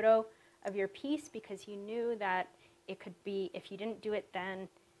taking a photo of your piece because you knew that it could be, if you didn't do it then,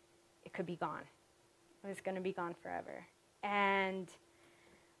 it could be gone. It was going to be gone forever. And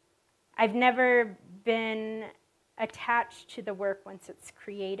I've never been attached to the work once it's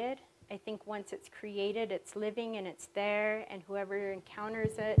created. I think once it's created, it's living and it's there, and whoever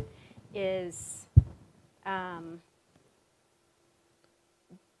encounters it is,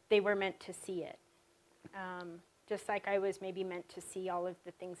 they were meant to see it. Just like I was maybe meant to see all of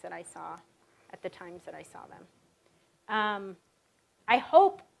the things that I saw at the times that I saw them. I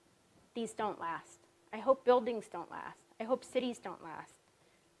hope these don't last. I hope buildings don't last. I hope cities don't last.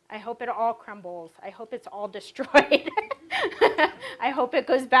 I hope it all crumbles. I hope it's all destroyed. I hope it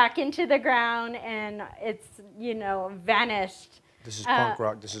goes back into the ground and it's, vanished. This is punk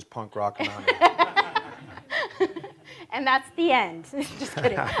rock. This is punk rock Nani. And that's the end. Just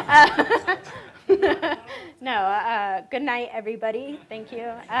kidding. No. Good night, everybody. Thank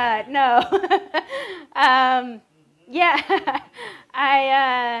you. No. Yeah.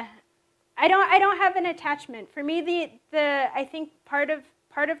 I don't have an attachment. For me, I think part of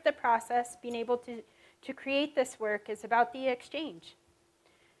the process, being able to create this work, is about the exchange.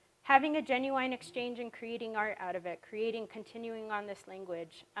 Having a genuine exchange and creating art out of it, continuing on this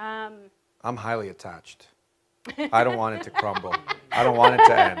language. I'm highly attached. I don't want it to crumble. I don't want it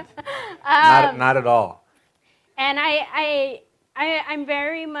to end. Not at all. And I'm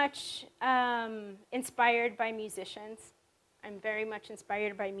very much inspired by musicians. I'm very much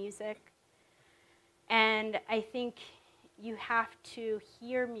inspired by music. And I think you have to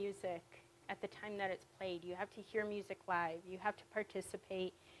hear music at the time that it's played. You have to hear music live. You have to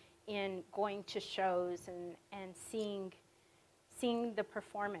participate in going to shows and seeing the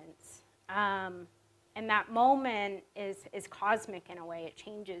performance. And that moment is cosmic in a way. It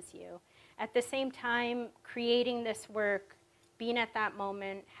changes you. At the same time, creating this work, being at that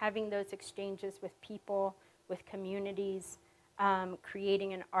moment, having those exchanges with people, with communities,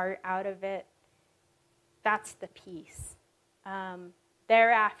 creating an art out of it, that's the piece.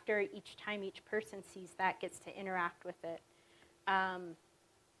 Thereafter, each time each person sees that, gets to interact with it.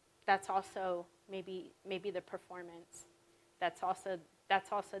 That's also maybe the performance. That's also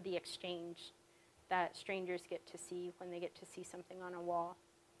the exchange that strangers get to see when they get to see something on a wall.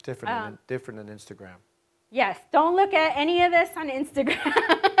 Different than Instagram. Yes, don't look at any of this on Instagram.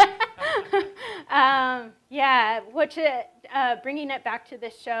 Yeah, which bringing it back to the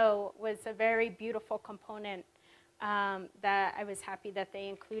show was a very beautiful component that I was happy that they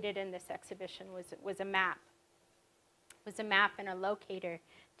included in this exhibition was a map. Was a map and a locator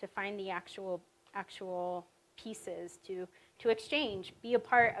to find the actual pieces to exchange, be a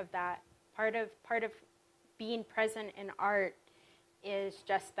part of that. Part of being present in art is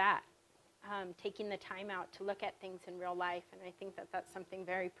just that, taking the time out to look at things in real life, and I think that that's something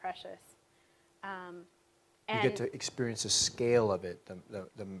very precious. And you get to experience the scale of it,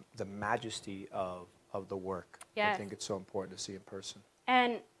 the majesty of the work. Yes. I think it's so important to see in person.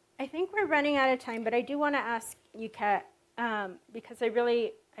 And I think we're running out of time, but I do want to ask you, Ket, because I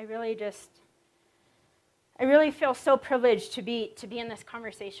really feel so privileged to be in this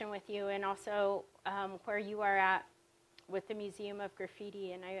conversation with you, and also where you are at with the Museum of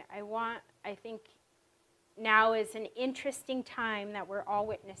Graffiti. And I think now is an interesting time that we're all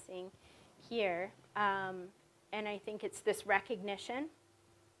witnessing here, and I think it's this recognition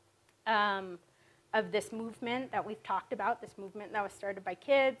of this movement that we've talked about, this movement that was started by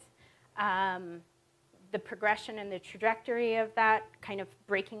kids, the progression and the trajectory of that kind of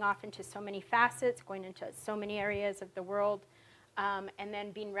breaking off into so many facets, going into so many areas of the world, and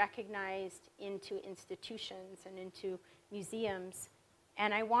then being recognized into institutions and into museums.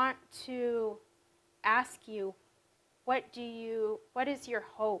 And I want to ask you, what is your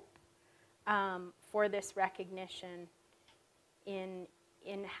hope for this recognition in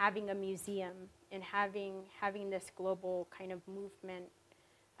having a museum, in having this global kind of movement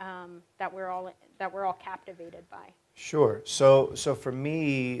that we're all captivated by? Sure. So for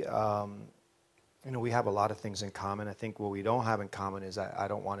me, we have a lot of things in common. I think what we don't have in common is I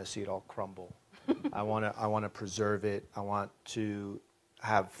don't want to see it all crumble. I want to preserve it. I want to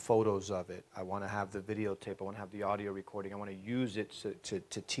have photos of it. I want to have the videotape. I want to have the audio recording. I want to use it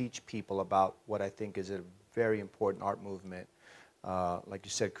to teach people about what I think is a very important art movement, like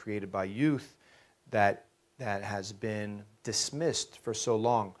you said, created by youth, that has been dismissed for so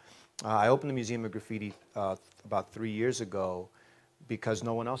long. I opened the Museum of Graffiti about 3 years ago because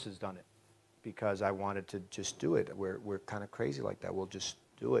no one else has done it, because I wanted to just do it. We're kind of crazy like that. We'll just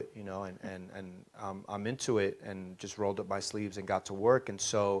do it, and I'm into it, and just rolled up my sleeves and got to work. And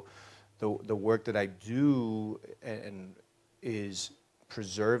so the work that I do and is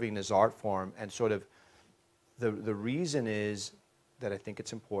preserving this art form, and sort of the reason is that I think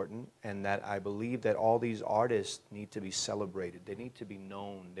it's important, and that I believe that all these artists need to be celebrated. They need to be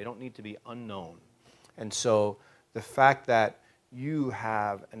known. They don't need to be unknown. And so the fact that you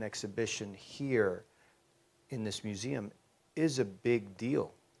have an exhibition here in this museum is a big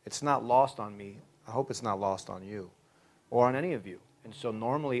deal. It's not lost on me. I hope it's not lost on you or on any of you. And so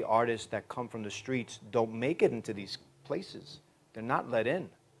normally artists that come from the streets don't make it into these places. They're not let in.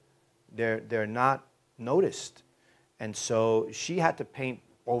 They're not noticed. And so she had to paint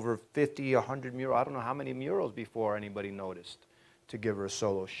over 50, 100 murals. I don't know how many murals before anybody noticed to give her a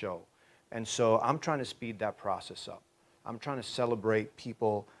solo show. And so I'm trying to speed that process up. I'm trying to celebrate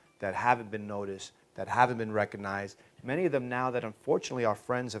people that haven't been noticed, that haven't been recognized. Many of them now that unfortunately our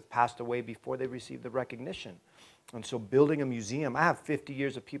friends have passed away before they received the recognition. And so building a museum, I have 50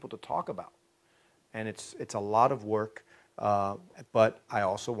 years of people to talk about. And it's a lot of work, but I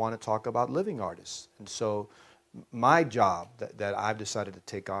also want to talk about living artists. And so my job that I've decided to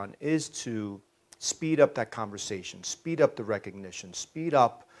take on is to speed up that conversation, speed up the recognition, speed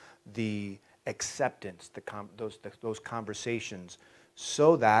up the acceptance, those conversations,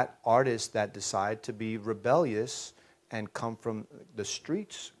 so that artists that decide to be rebellious and come from the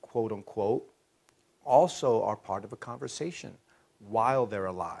streets, quote unquote, also are part of a conversation while they're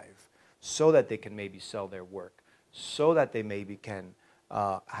alive, so that they can maybe sell their work, so that they maybe can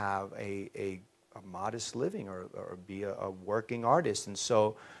have a modest living or be a working artist. And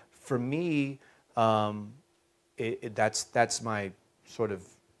so for me, that's my sort of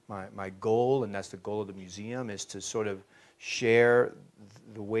my goal, and that's the goal of the museum, is to sort of share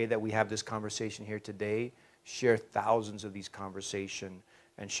the way that we have this conversation here today, share thousands of these conversations,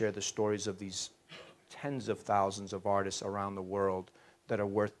 and share the stories of these tens of thousands of artists around the world that are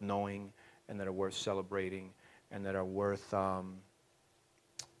worth knowing and that are worth celebrating and that are worth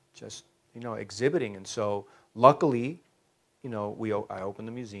just, you know, exhibiting. And so luckily, you know, I opened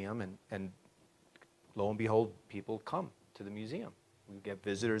the museum, and lo and behold, people come to the museum. We get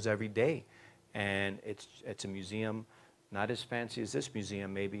visitors every day, and it's a museum not as fancy as this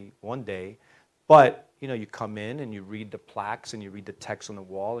museum maybe one day, but you know, you come in and you read the plaques and you read the text on the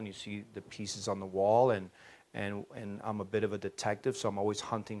wall and you see the pieces on the wall, and I'm a bit of a detective, so I'm always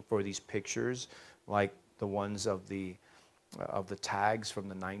hunting for these pictures like the ones of the tags from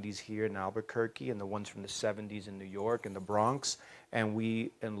the 90s here in Albuquerque and the ones from the 70s in New York and the Bronx, and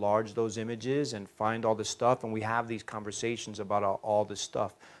we enlarge those images and find all this stuff, and we have these conversations about all this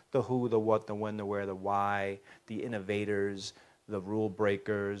stuff: the who, the what, the when, the where, the why, the innovators, the rule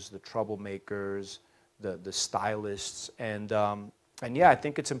breakers, the troublemakers, the stylists, and yeah, I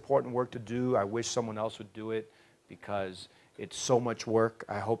think it's important work to do. I wish someone else would do it because it's so much work.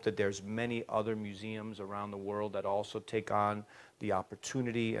 I hope that there's many other museums around the world that also take on the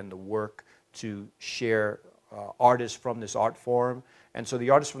opportunity and the work to share artists from this art form. And so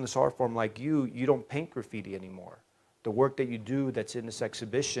the artists from this art form, like you don't paint graffiti anymore. The work that you do that's in this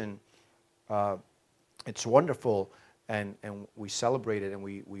exhibition, it's wonderful, and we celebrate it and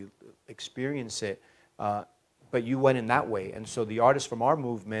we experience it, but you went in that way. And so the artists from our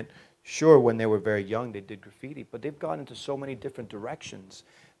movement, sure, when they were very young, they did graffiti, but they've gone into so many different directions.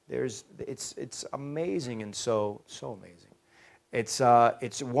 It's amazing, and so amazing.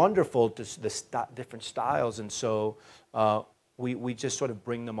 It's wonderful, the different styles, and so we just sort of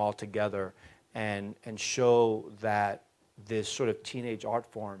bring them all together and show that this sort of teenage art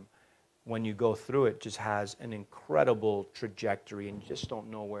form, when you go through it, just has an incredible trajectory and you just don't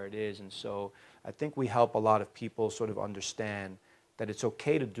know where it is. And so I think we help a lot of people sort of understand that it's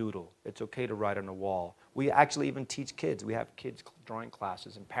okay to doodle, it's okay to write on a wall. We actually even teach kids. We have kids drawing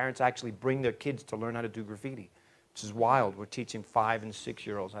classes, and parents actually bring their kids to learn how to do graffiti, which is wild. We're teaching 5- and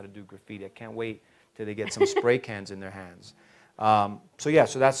 6-year-olds how to do graffiti. I can't wait till they get some spray cans in their hands. So yeah,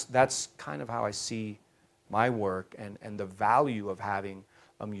 so that's kind of how I see my work and the value of having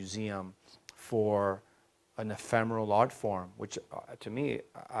a museum for an ephemeral art form, which to me,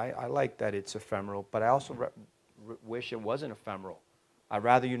 I like that it's ephemeral, but I also wish it wasn't ephemeral. I'd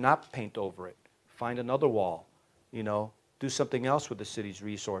rather you not paint over it. Find another wall, you know, do something else with the city's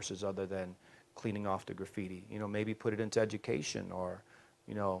resources other than cleaning off the graffiti. You know, maybe put it into education or,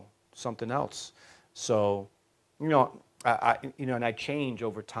 you know, something else. So, you know, and I change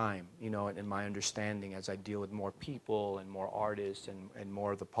over time, you know, in my understanding as I deal with more people and more artists and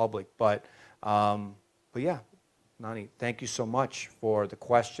more of the public. But yeah, Nani, thank you so much for the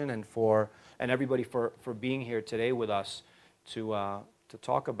question and everybody for being here today with us to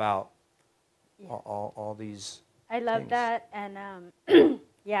talk about all these I love things. that, and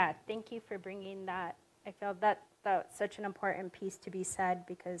yeah, thank you for bringing that. I felt that that's such an important piece to be said,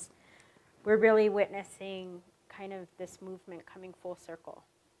 because we're really witnessing kind of this movement coming full circle,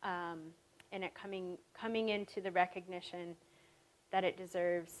 and it coming into the recognition that it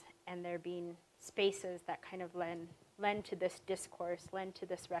deserves, and there being spaces that kind of lend to this discourse, lend to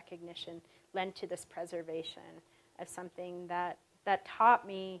this recognition, lend to this preservation of something that taught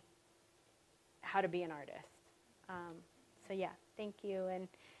me how to be an artist. So yeah, thank you. And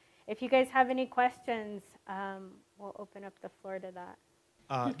if you guys have any questions, we'll open up the floor to that.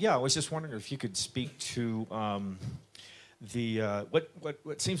 Yeah, I was just wondering if you could speak to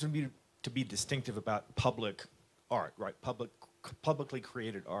what seems to be distinctive about public art, right? Publicly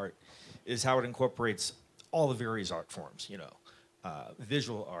created art is how it incorporates all the various art forms. You know,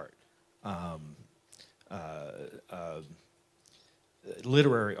 visual art,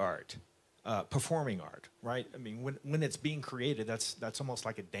 literary art, performing art, right? I mean, when it's being created, that's almost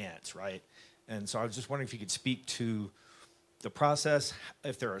like a dance, right? And so I was just wondering if you could speak to the process,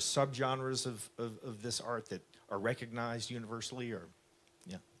 if there are subgenres of this art that are recognized universally, or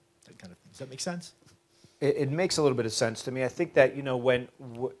yeah, that kind of thing. Does that make sense? It makes a little bit of sense to me. I think that, you know, when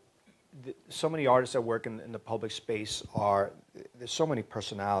so many artists that work in the public space there's so many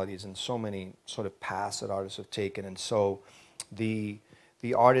personalities and so many sort of paths that artists have taken, and so the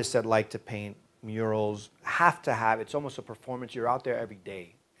artists that like to paint murals have to have, it's almost a performance. You're out there every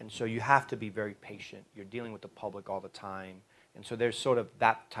day, and so you have to be very patient. You're dealing with the public all the time, and so there's sort of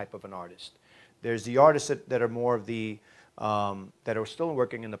that type of an artist. There's the artists that are more of the that are still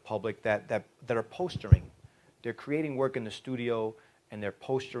working in the public that are postering. They're creating work in the studio, and they're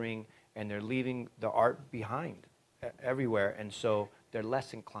postering, and they're leaving the art behind everywhere, and so they're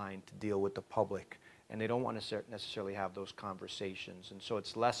less inclined to deal with the public, and they don't want to necessarily have those conversations, and so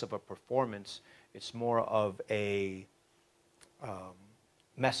it's less of a performance, it's more of a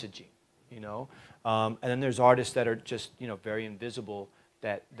messaging, you know. And then there's artists that are just, you know, very invisible,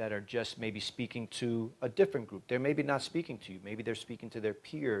 that are just maybe speaking to a different group. They're maybe not speaking to you, maybe they're speaking to their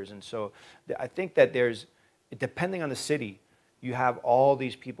peers, and so I think that there's, depending on the city, you have all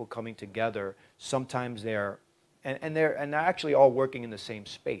these people coming together. Sometimes they're actually all working in the same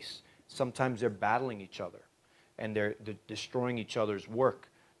space. Sometimes they're battling each other, and they're destroying each other's work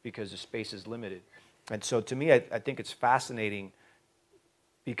because the space is limited. And so to me, I think it's fascinating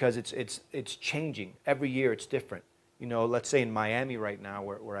because it's changing. Every year it's different. You know, let's say in Miami right now,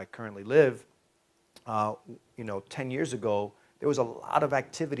 where I currently live, you know, 10 years ago, there was a lot of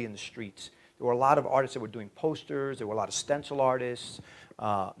activity in the streets. There were a lot of artists that were doing posters. There were a lot of stencil artists.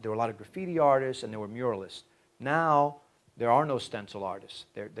 There were a lot of graffiti artists, and there were muralists. Now, there are no stencil artists.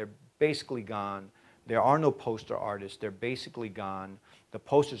 They're basically gone. There are no poster artists. They're basically gone. The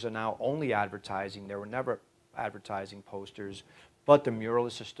posters are now only advertising. There were never advertising posters, but the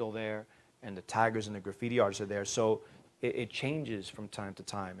muralists are still there, and the taggers and the graffiti artists are there. So it changes from time to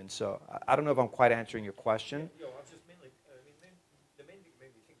time. And so I don't know if I'm quite answering your question. Yeah, I was just mainly, the main thing that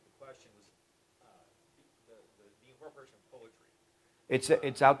made me think of the question was the incorporation of poetry.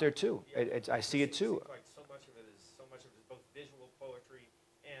 It's out there too. Yeah, I see it too. Seems like so much of it is both visual poetry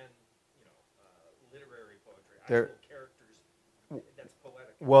and, you know, literary poetry. Actual characters that's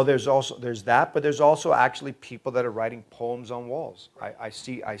poetic. Well, there's that, but there's also actually people that are writing poems on walls. Right. I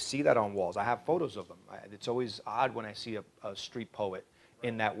see that on walls. I have photos of them. It's always odd when I see a street poet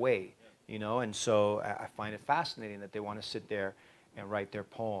in that way, you know. And so I find it fascinating that they want to sit there and write their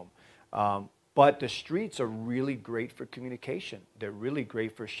poem. But the streets are really great for communication. They're really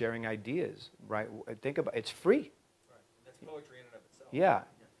great for sharing ideas, right? Think about it's free. Right. And that's poetry in and of itself. Yeah.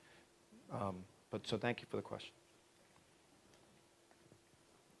 But so thank you for the question.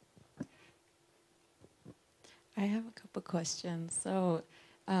 I have a couple questions. So,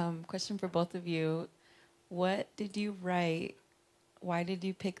 question for both of you. What did you write? Why did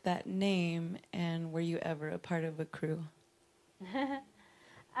you pick that name? And were you ever a part of a crew?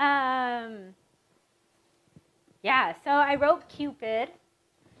 Yeah, so I wrote Cupid.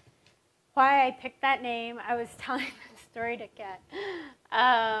 Why I picked that name, I was telling the story to Ket.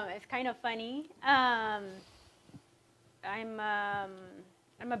 It's kind of funny. I'm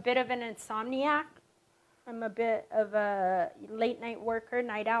a bit of an insomniac. I'm a bit of a late night worker,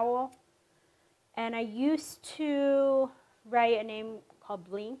 night owl. And I used to write a name called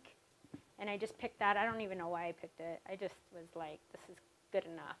Blink, and I just picked that. I don't even know why I picked it. I just was like, this is good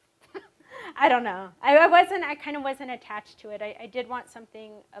enough. I don't know. I kind of wasn't attached to it. I did want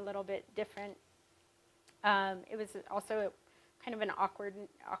something a little bit different. It was also kind of an awkward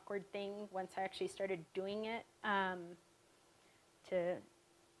thing once I actually started doing it, to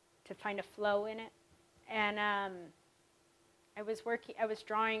find a flow in it. And I was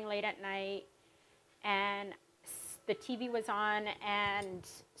drawing late at night, and the TV was on, and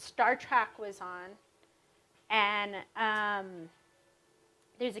Star Trek was on, and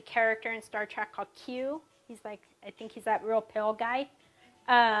there's a character in Star Trek called Q. He's like, I think he's that real pale guy.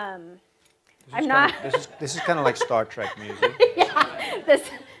 This is kind of like Star Trek music. Yeah, this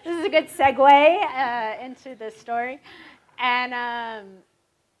is a good segue into the story, and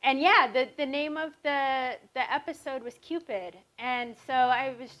yeah, the name of the episode was Cupid, and so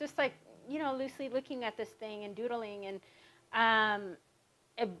I was just like, you know, loosely looking at this thing and doodling, and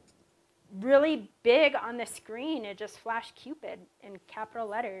really big on the screen, it just flashed Cupid in capital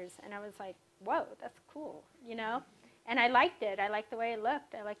letters, and I was like, whoa, that's cool, you know? And I liked it. I liked the way it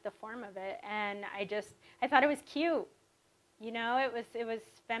looked. I liked the form of it, and I thought it was cute, you know? It was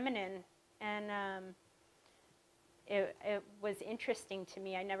feminine, and it was interesting to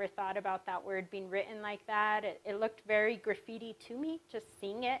me. I never thought about that word being written like that. It looked very graffiti to me, just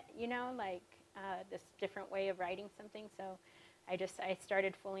seeing it, you know, like this different way of writing something. So I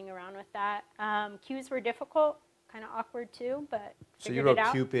started fooling around with that. Q's were difficult, kind of awkward too, but figured it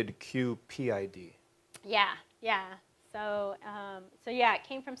out. So you wrote Cupid, Q-P-I-D. Yeah, yeah. So yeah, it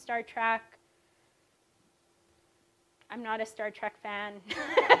came from Star Trek. I'm not a Star Trek fan.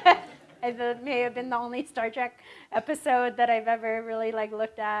 It may have been the only Star Trek episode that I've ever really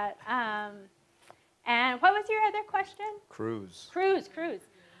looked at. And what was your other question? Cruise. Cruise.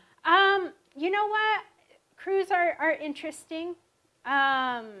 You know what? Crews are interesting.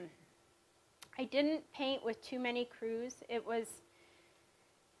 I didn't paint with too many crews. It was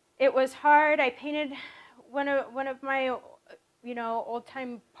hard. I painted one of my you know,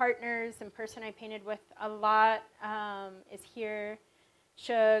 old-time partners and person I painted with a lot is here.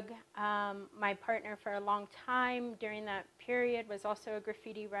 Shug, my partner for a long time during that period, was also a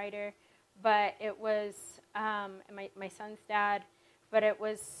graffiti writer, but it was my son's dad. But it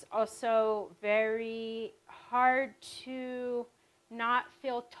was also very hard to not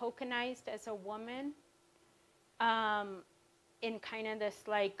feel tokenized as a woman in kind of this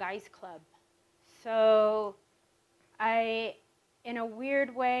like guys club. So in a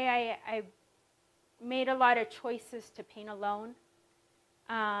weird way, I made a lot of choices to paint alone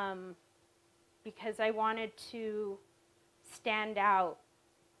because I wanted to stand out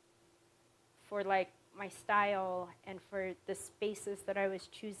for like my style and for the spaces that I was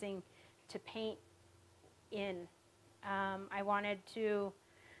choosing to paint in. I wanted to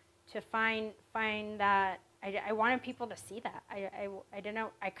find that I wanted people to see that.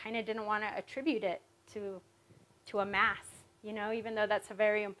 I kind of didn't want to attribute it to a mass, you know, even though that's a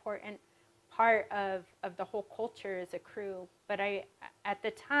very important part of the whole culture as a crew. But at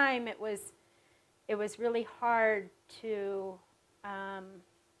the time it was really hard to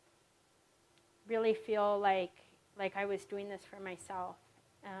really feel like I was doing this for myself.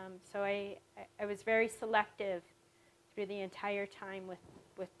 So I was very selective through the entire time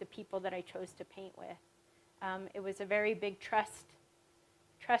with the people that I chose to paint with. It was a very big trust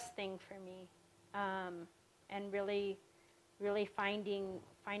thing for me, and really finding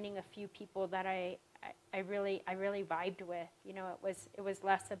a few people that I really vibed with. You know, it was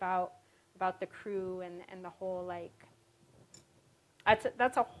less about the crew and the whole like.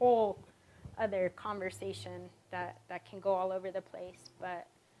 That's a whole other conversation that can go all over the place.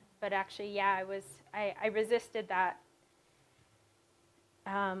 But actually, yeah, I resisted that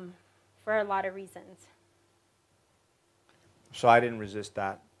for a lot of reasons. So I didn't resist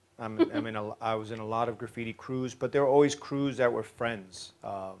that. I was in a lot of graffiti crews, but there were always crews that were friends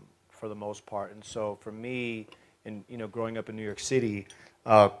for the most part. And so for me, growing up in New York City,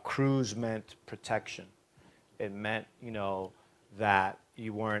 crews meant protection. It meant, that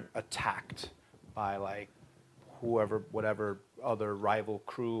you weren't attacked by like whoever, whatever other rival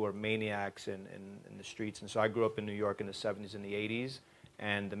crew or maniacs in the streets. And so I grew up in New York in the 70s and the 80s.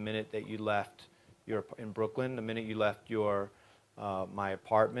 And the minute that you left in Brooklyn, the minute you left my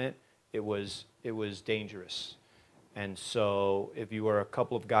apartment, it was dangerous. And so if you were a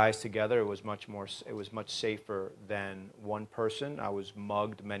couple of guys together, it was much safer than one person. I was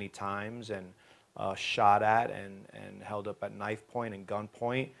mugged many times and shot at and held up at knife point and gun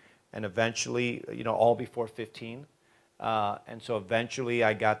point, and eventually, all before 15. And so eventually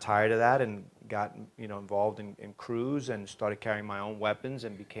I got tired of that and got, involved in crews and started carrying my own weapons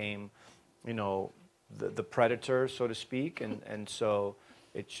and became, the predator, so to speak. And so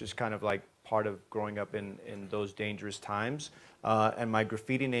it's just kind of like part of growing up in those dangerous times. And my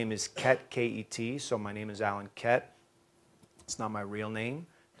graffiti name is Ket, K-E-T, so my name is Alan Ket. It's not my real name.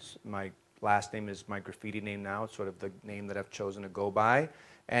 My last name is my graffiti name now. It's sort of the name that I've chosen to go by.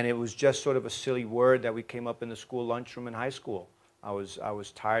 And it was just sort of a silly word that we came up in the school lunchroom in high school. I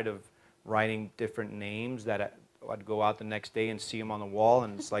was tired of writing different names that I'd go out the next day and see them on the wall,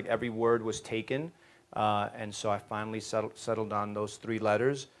 and it's like every word was taken. And so I finally settled on those 3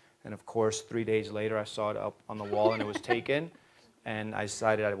 letters. And of course, 3 days later, I saw it up on the wall and it was taken. And I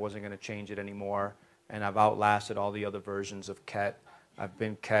decided I wasn't going to change it anymore. And I've outlasted all the other versions of Ket. I've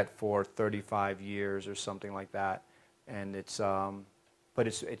been Ket for 35 years or something like that. And but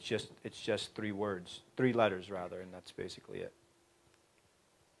it's just 3 words, 3 letters rather, and that's basically it.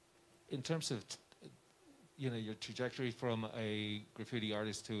 In terms of, your trajectory from a graffiti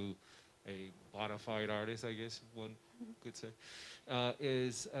artist to a bona fide artist, I guess one could say,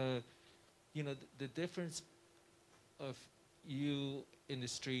 is, the difference of you in the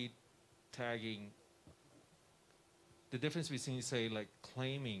street tagging, the difference between, say, like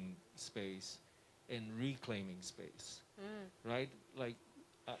claiming space and reclaiming space, right? Like,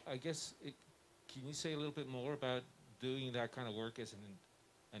 I guess, can you say a little bit more about doing that kind of work as an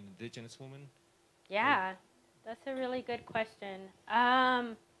indigenous woman? Yeah, that's a really good question.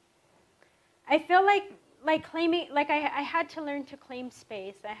 I feel like claiming, like I had to learn to claim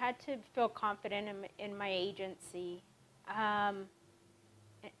space. I had to feel confident in my agency, and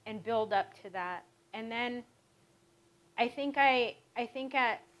build up to that. And then I think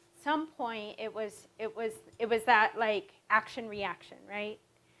at some point it was that like action reaction, right?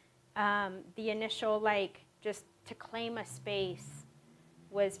 The initial like just to claim a space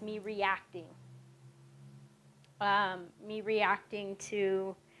was me reacting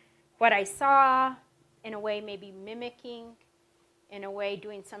to what I saw, in a way maybe mimicking, in a way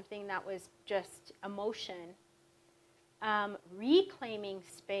doing something that was just emotion. reclaiming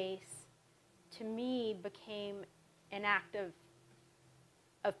space, to me, became an act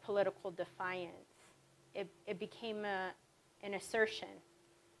of political defiance. It became an assertion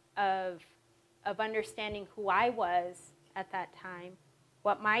of understanding who I was at that time,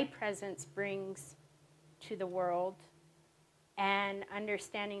 what my presence brings to the world, and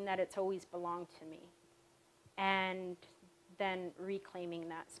understanding that it's always belonged to me. And then reclaiming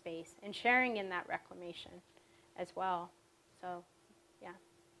that space and sharing in that reclamation as well. So, yeah.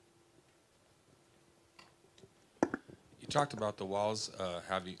 You talked about the walls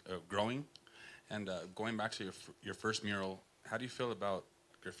growing, and going back to your first mural, how do you feel about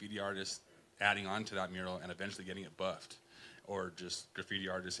graffiti artists adding on to that mural and eventually getting it buffed, or just graffiti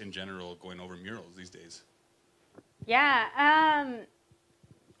artists in general going over murals these days? Yeah,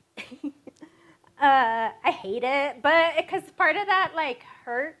 I hate it, but because part of that like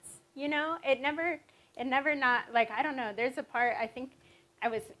hurts, you know. It never not like, I don't know. There's a part, I think I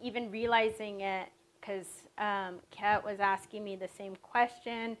was even realizing it because Ket was asking me the same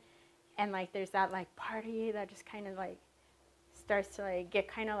question, and like there's that like party that just kind of like starts to like get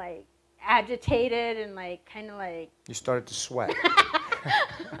kind of like agitated and like kind of like. You started to sweat.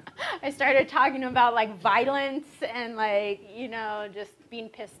 I started talking about like violence and like, you know, just being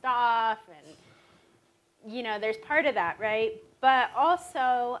pissed off, and you know, there's part of that, right? But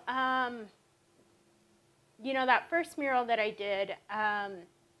also, you know, that first mural that I did, and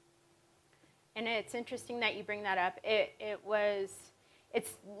it's interesting that you bring that up.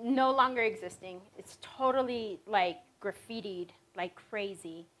 It's no longer existing. It's totally like graffitied like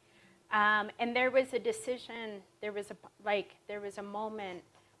crazy. And there was a decision, there was a moment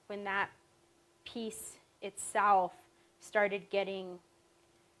when that piece itself started getting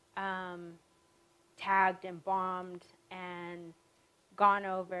tagged and bombed and gone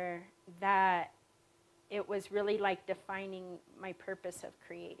over, that it was really like defining my purpose of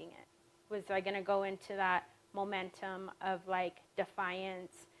creating it. Was I going to go into that momentum of like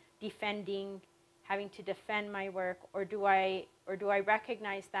defiance, defending, having to defend my work, or do I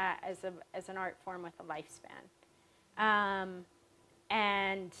recognize that as an art form with a lifespan,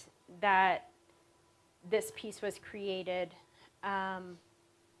 and that this piece was created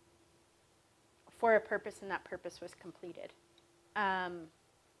for a purpose, and that purpose was completed.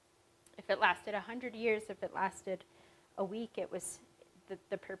 If it lasted 100 years, if it lasted a week, it was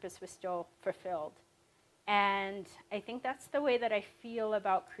the purpose was still fulfilled. And I think that's the way that I feel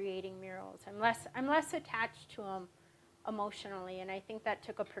about creating murals. I'm less attached to them emotionally, and I think that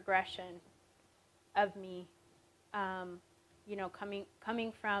took a progression of me, you know,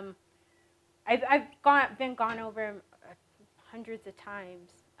 coming from. I've been gone over hundreds of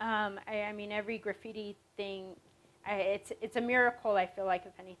times. I mean, every graffiti thing, it's a miracle. I feel like,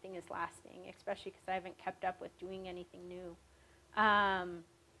 if anything is lasting, especially because I haven't kept up with doing anything new.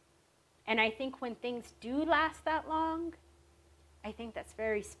 And I think when things do last that long, I think that's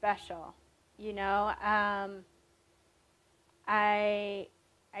very special, you know. I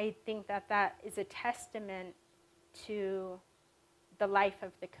think that is a testament to the life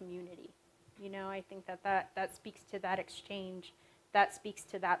of the community. You know, I think that speaks to that exchange, that speaks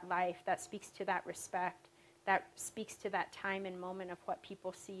to that life, that speaks to that respect, that speaks to that time and moment of what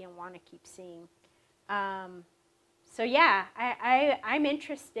people see and want to keep seeing. So yeah, I'm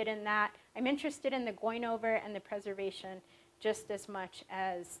interested in that. I'm interested in the going over and the preservation just as much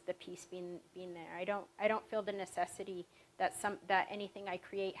as the piece being there. I don't feel the necessity that anything I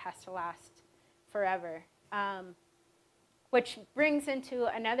create has to last forever. Which brings into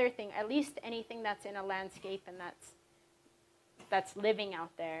another thing. At least anything that's in a landscape and that's living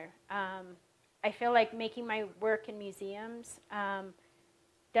out there. I feel like making my work in museums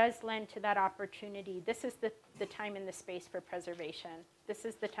does lend to that opportunity. This is the time and the space for preservation. This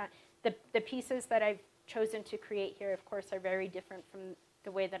is the time. The pieces that I've chosen to create here, of course, are very different from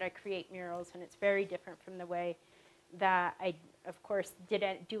the way that I create murals, and it's very different from the way that I, of course,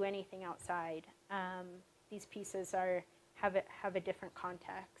 didn't do anything outside. These pieces have a different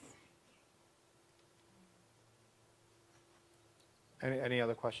context. Any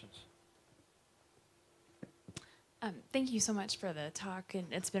other questions? Thank you so much for the talk, and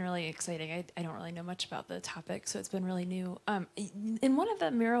it's been really exciting. I don't really know much about the topic, so it's been really new. In one of the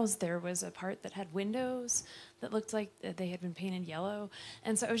murals, there was a part that had windows that looked like they had been painted yellow,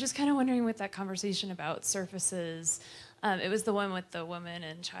 and so I was just kind of wondering with that conversation about surfaces. It was the one with the woman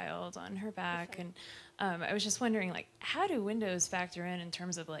and child on her back, and I was just wondering, like, how do windows factor in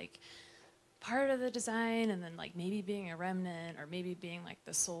terms of like part of the design, and then like maybe being a remnant, or maybe being like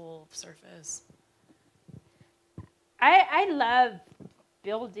the sole surface? I love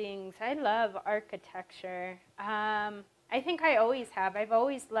buildings. I love architecture. I think I always have. I've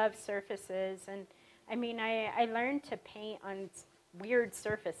always loved surfaces, and I mean, I learned to paint on weird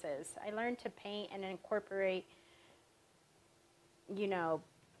surfaces. I learned to paint and incorporate, you know,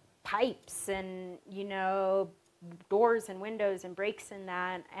 pipes and, you know, doors and windows and breaks in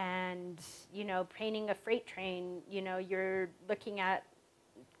that, and, you know, painting a freight train, you know, you're looking at,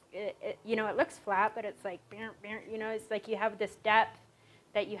 you know, it looks flat, but it's like, you know, it's like you have this depth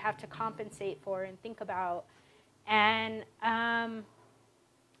that you have to compensate for and think about. And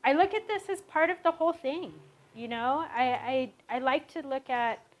I look at this as part of the whole thing, you know. I like to look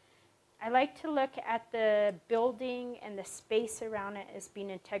at the building and the space around it as being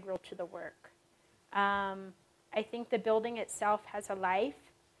integral to the work. I think the building itself has a life.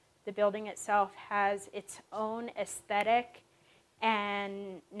 The building itself has its own aesthetic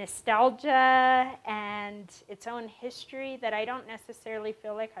and nostalgia and its own history that I don't necessarily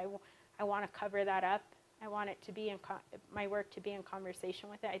feel like I want to cover that up. I want it to be my work to be in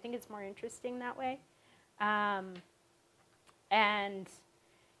conversation with it. I think it's more interesting that way. And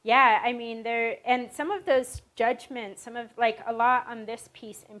yeah, I mean, and some of those judgments, like a lot on this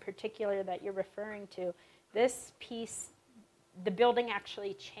piece in particular that you're referring to, this piece, the building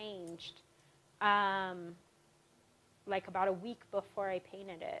actually changed like about a week before I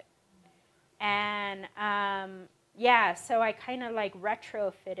painted it. And yeah, so I kind of like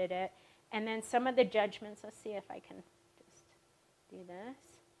retrofitted it. And then some of the judgments, let's see if I can just do this.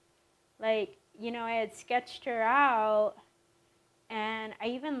 Like, you know, I had sketched her out, and I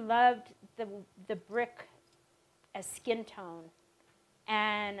even loved the brick as skin tone.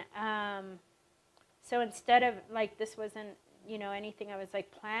 And so instead of, like, this wasn't, you know, anything I was like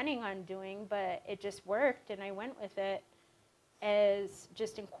planning on doing, but it just worked, and I went with it as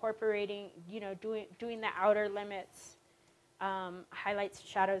just incorporating, you know, doing the outer limits, highlights,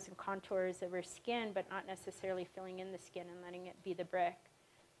 shadows, and contours of her skin, but not necessarily filling in the skin and letting it be the brick,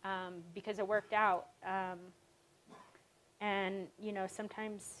 because it worked out. And you know,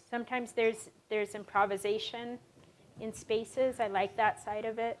 sometimes there's improvisation in spaces. I like that side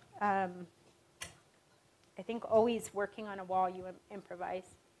of it. I think always working on a wall, you improvise.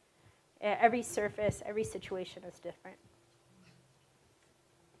 Every surface, every situation is different.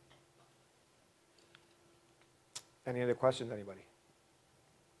 Any other questions, anybody?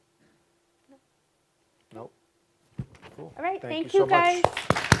 No. Nope. Cool. All right, Thank thank you you so much. guys.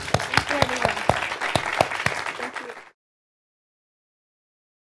 Thank you, everyone. Thank you.